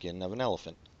show a skin of an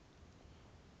elephant.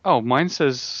 Oh, mine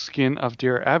says skin of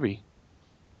Dear Abby.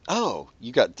 Oh,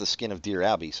 you got the skin of Dear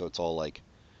Abby, so it's all like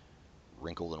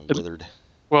wrinkled and It, withered.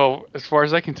 well, as far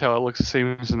as I can tell, it looks the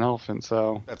same as an elephant.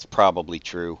 So That's probably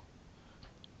true.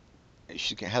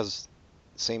 She has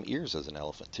the same ears as an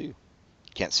elephant too.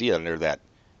 Can't see it under that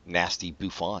nasty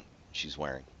bouffant she's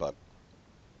wearing. But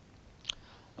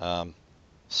um,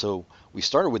 so we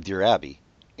started with Dear Abby,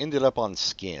 ended up on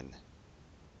Skin.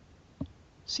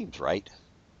 Seems right.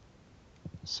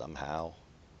 Somehow.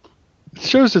 it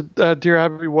shows that Dear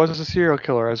Abby was a serial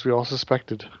killer, as we all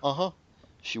suspected. Uh-huh.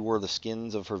 She wore the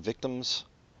skins of her victims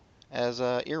as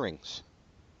earrings.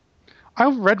 I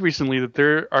read recently that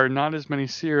there are not as many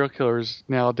serial killers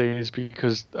nowadays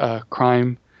because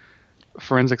crime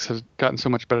forensics has gotten so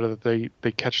much better that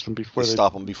they catch them before They they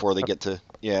stop them before they get to,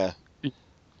 yeah.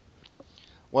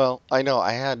 Well, I know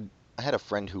I had a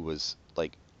friend who was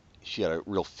like, she had a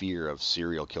real fear of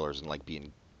serial killers and like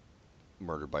being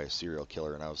murdered by a serial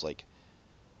killer, and I was like,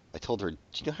 I told her, do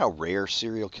you know how rare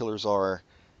serial killers are?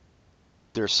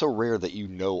 They're so rare that you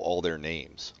know all their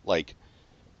names. Like,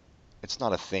 it's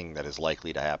not a thing that is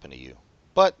likely to happen to you.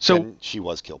 But So, then she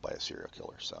was killed by a serial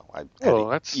killer, so I had to oh,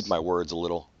 eat that's my words a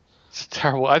little. it's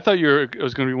terrible. I thought it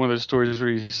was going to be one of those stories where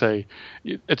you say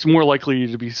it's more likely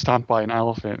to be stomped by an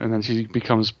elephant, and then she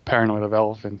becomes paranoid of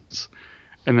elephants,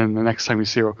 and then the next time you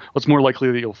see her, well, it's more likely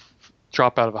that you'll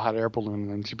drop out of a hot air balloon, and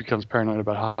then she becomes paranoid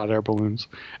about hot air balloons,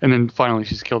 and then finally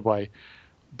she's killed by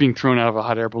being thrown out of a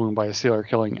hot air balloon by a sailor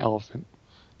killing elephant.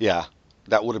 Yeah,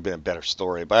 that would have been a better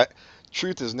story, but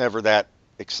truth is never that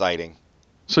exciting.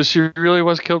 So she really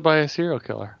was killed by a serial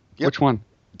killer. Yep. Which one?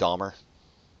 Dahmer.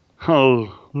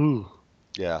 Oh, ooh,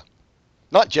 Yeah.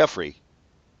 Not Jeffrey.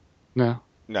 no.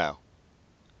 No.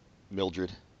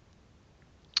 Mildred.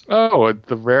 Oh,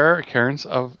 the rare occurrence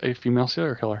of a female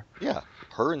serial killer. Yeah.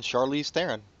 Her and Charlize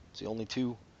Theron. It's the only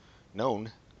two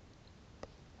known.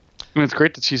 I mean, it's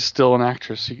great that she's still an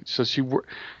actress. She worked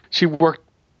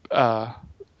Yeah,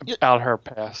 out her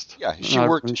past. yeah, Not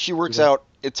she works everyone- out.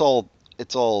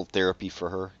 It's all therapy for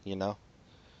her, you know.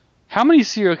 How many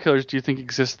serial killers do you think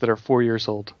exist that are 4 years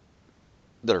old?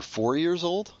 That are 4 years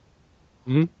old.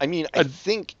 Mhm. I mean, I Uh,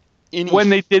 think any When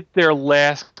they did their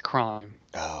last crime,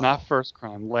 Oh, not first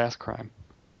crime, last crime.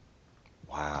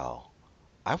 wow.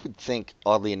 I would think,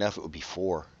 oddly enough, it would be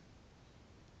four.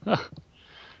 It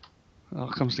all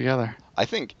comes together. I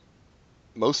think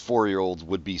most 4-year-olds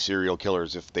would be serial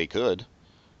killers if they could.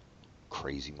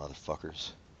 Crazy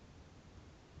motherfuckers.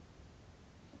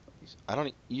 I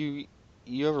don't. You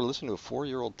ever listen to a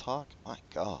 4-year-old talk? My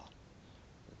God,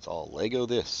 it's all Lego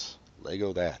this,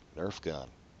 Lego that, Nerf gun.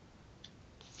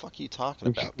 The fuck you talking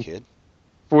about, kid?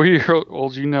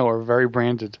 4-year-olds, are very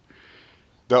branded.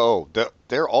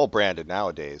 They're all branded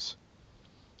nowadays.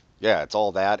 Yeah, it's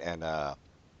all that and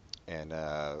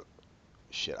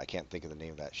shit. I can't think of the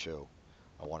name of that show.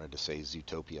 I wanted to say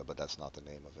Zootopia, but that's not the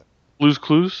name of it. Blue's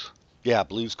Clues. Yeah,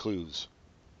 Blue's Clues.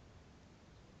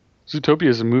 Zootopia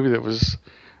is a movie that was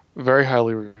very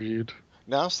highly reviewed.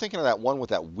 Now I was thinking of that one with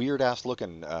that weird ass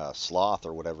looking sloth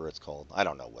or whatever it's called. I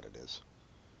don't know what it is.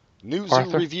 New Zoo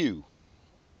Arthur? Review.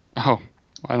 Oh,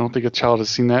 I don't think a child has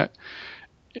seen that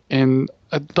in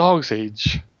a dog's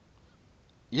age.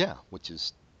 Yeah, which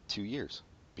is 2 years.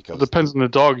 Because It depends on the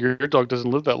dog. Your dog doesn't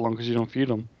live that long because you don't feed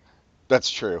him. that's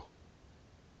true.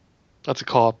 That's a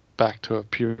call back to a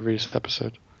previous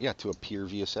episode. Yeah, to a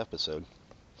previous episode.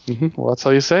 Well, that's how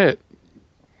you say it.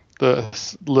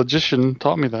 The logician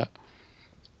taught me that.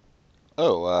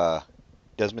 Oh,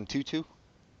 Desmond Tutu?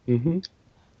 hmm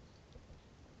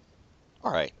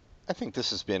All right. I think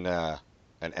this has been an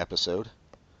episode.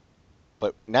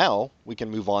 But now we can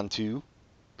move on to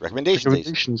recommendations.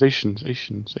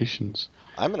 Recommendations.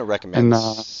 I'm going to recommend...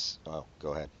 And, oh,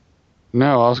 go ahead.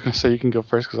 No, I was going to say you can go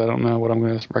first because I don't know what I'm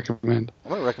going to recommend. I'm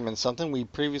going to recommend something we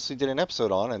previously did an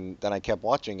episode on, and then I kept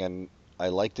watching, and I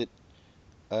liked it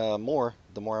more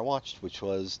the more I watched, which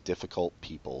was Difficult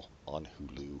People on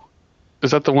Hulu.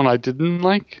 Is that the one I didn't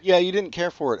like? Yeah, you didn't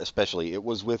care for it especially. It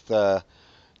was with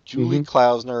Julie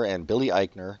Klausner and Billy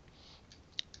Eichner.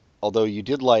 Although you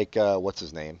did like, what's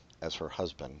his name, as her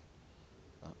husband.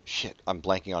 Shit, I'm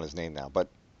blanking on his name now, but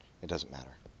it doesn't matter.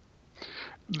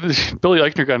 Billy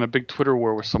Eichner got in a big Twitter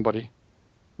war with somebody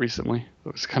recently.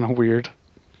 It was kind of weird.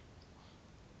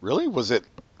 Really? Was it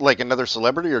like another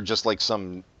celebrity or just like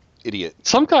some idiot?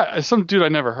 Some dude I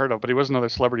never heard of, but he was another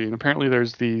celebrity. And apparently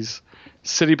there's these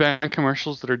Citibank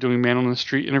commercials that are doing man on the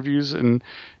street interviews. And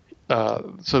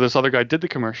so this other guy did the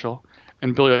commercial,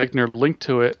 and Billy Eichner linked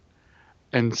to it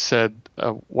and said,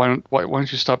 why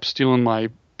don't you stop stealing my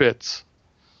bits?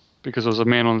 Because it was a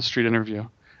man on the street interview.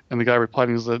 And the guy replied,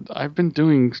 and he said, "I've been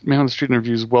doing Man on the Street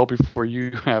interviews well before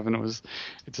you have," and it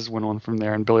just went on from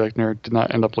there. And Billy Eichner did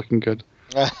not end up looking good.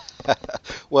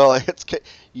 Well,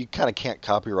 you kind of can't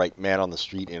copyright man on the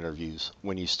street interviews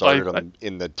when you started them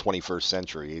in the 21st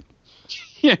century.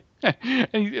 Yeah,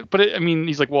 but I mean,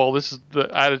 he's like, "Well, this is the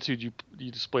attitude you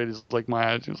displayed is like my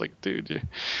attitude." It's like, dude,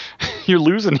 you're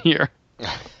losing here.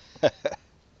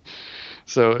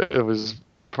 So it was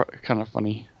kind of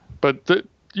funny. But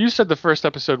you said the first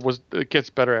episode it gets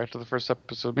better after the first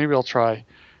episode. Maybe I'll try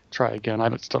again. I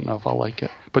just don't know if I'll like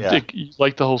it. But Yeah. You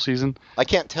like the whole season? I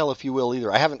can't tell if you will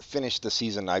either. I haven't finished the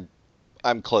season.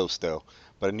 I'm close though,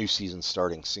 but a new season's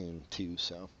starting soon too.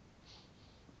 So,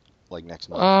 like next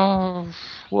month.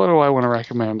 What do I want to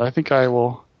recommend? I think I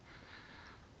will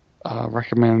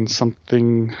recommend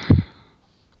something. It's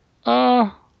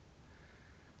Oh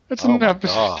an my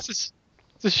episode. God. It's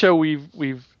a show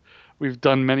we've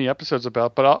done many episodes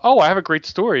about. But I have a great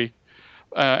story.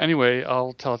 Anyway,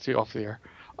 I'll tell it to you off the air.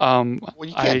 Well,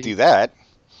 you can't do that.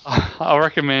 I'll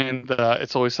recommend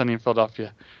It's Always Sunny in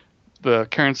Philadelphia. The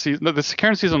current season on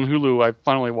Hulu, I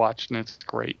finally watched, and it's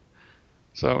great.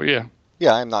 So, yeah.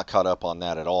 Yeah, I'm not caught up on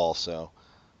that at all, so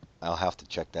I'll have to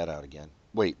check that out again.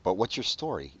 Wait, but what's your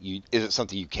story? Is it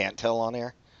something you can't tell on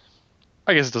air?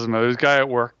 I guess it doesn't matter. This guy at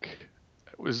work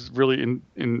was really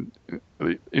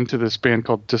into this band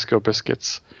called Disco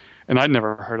Biscuits, and I'd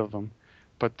never heard of them.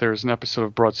 But there's an episode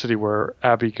of Broad City where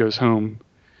Abby goes home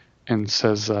and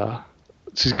says,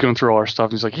 she's going through all her stuff,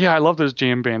 and he's like, "Yeah, I love those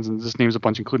jam bands," and just names a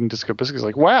bunch, including Disco Biscuits.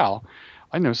 Like, wow,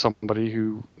 I know somebody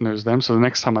who knows them. So the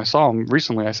next time I saw him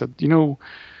recently, I said, have you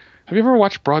ever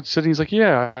watched Broad City? He's like,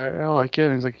 "Yeah, I like it."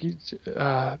 And he's like,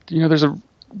 there's a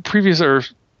previous or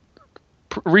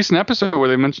recent episode where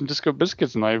they mentioned Disco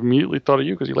Biscuits, and I immediately thought of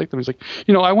you because you liked them. He's like,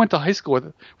 I went to high school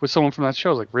with someone from that show.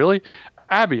 I was like, really?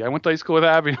 Abby. I went to high school with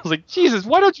Abby. I was like, Jesus,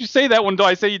 why don't you say that when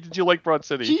I say, did you like Broad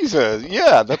City? Jesus,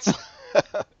 yeah, that's...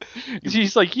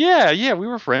 She's like, yeah, we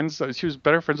were friends. She was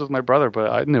better friends with my brother, but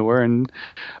I knew her, and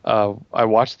I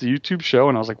watched the YouTube show,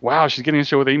 and I was like, wow, she's getting a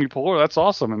show with Amy Poehler. That's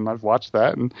awesome, and I've watched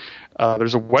that, and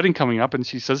there's a wedding coming up, and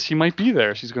she says she might be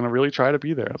there. She's going to really try to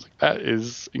be there. I was like, that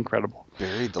is incredible.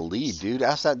 Buried the lead, dude.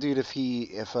 Ask that dude if he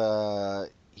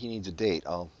needs a date.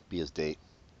 I'll be his date.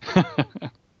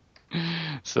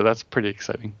 So that's pretty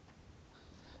exciting.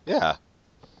 Yeah.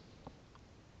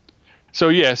 So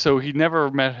he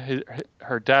never met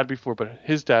her dad before, but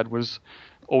his dad was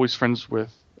always friends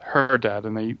with her dad,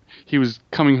 and he was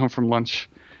coming home from lunch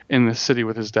in the city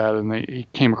with his dad, and he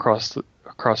came across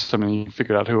him, and he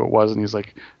figured out who it was, and he's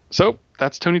like, "So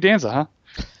that's Tony Danza,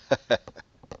 huh?"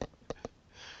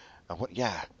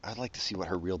 Yeah, I'd like to see what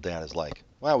her real dad is like.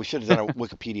 Wow, we should have done a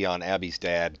Wikipedia on Abby's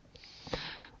dad.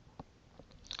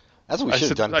 That's what we should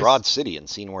have done. Broad City and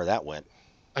seen where that went.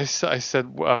 I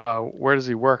said, where does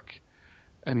he work?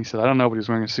 And he said, I don't know, but he's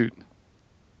wearing a suit.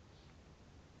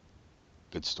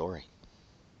 Good story.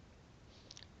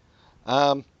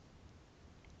 I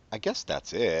guess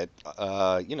that's it.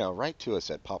 Write to us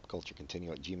at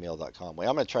popculturecontinue@gmail.com. Wait,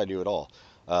 I'm going to try to do it all.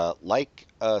 Like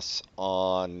us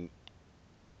on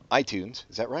iTunes.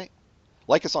 Is that right?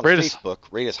 Like us on Facebook.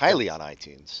 Rate us highly on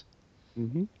iTunes.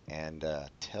 Mm-hmm. And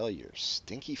tell your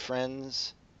stinky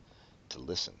friends to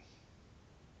listen.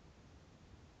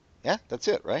 Yeah, that's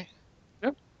it, right?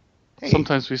 Yep. Hey.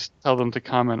 Sometimes we tell them to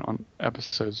comment on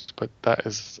episodes, but that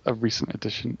is a recent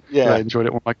addition. Yeah. I enjoyed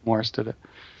it when Mike Morris did it.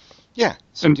 Yeah.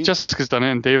 So and Jessica's done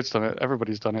it, and David's done it.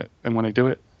 Everybody's done it. And when they do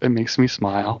it, it makes me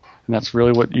smile. And that's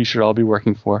really what you should all be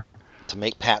working for. To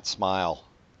make Pat smile.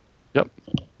 Yep.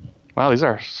 Wow, these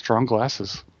are strong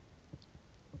glasses.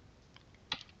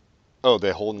 Oh,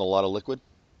 they're holding a lot of liquid?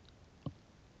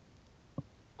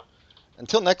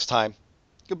 Until next time,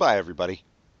 goodbye, everybody.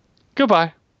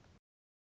 Goodbye.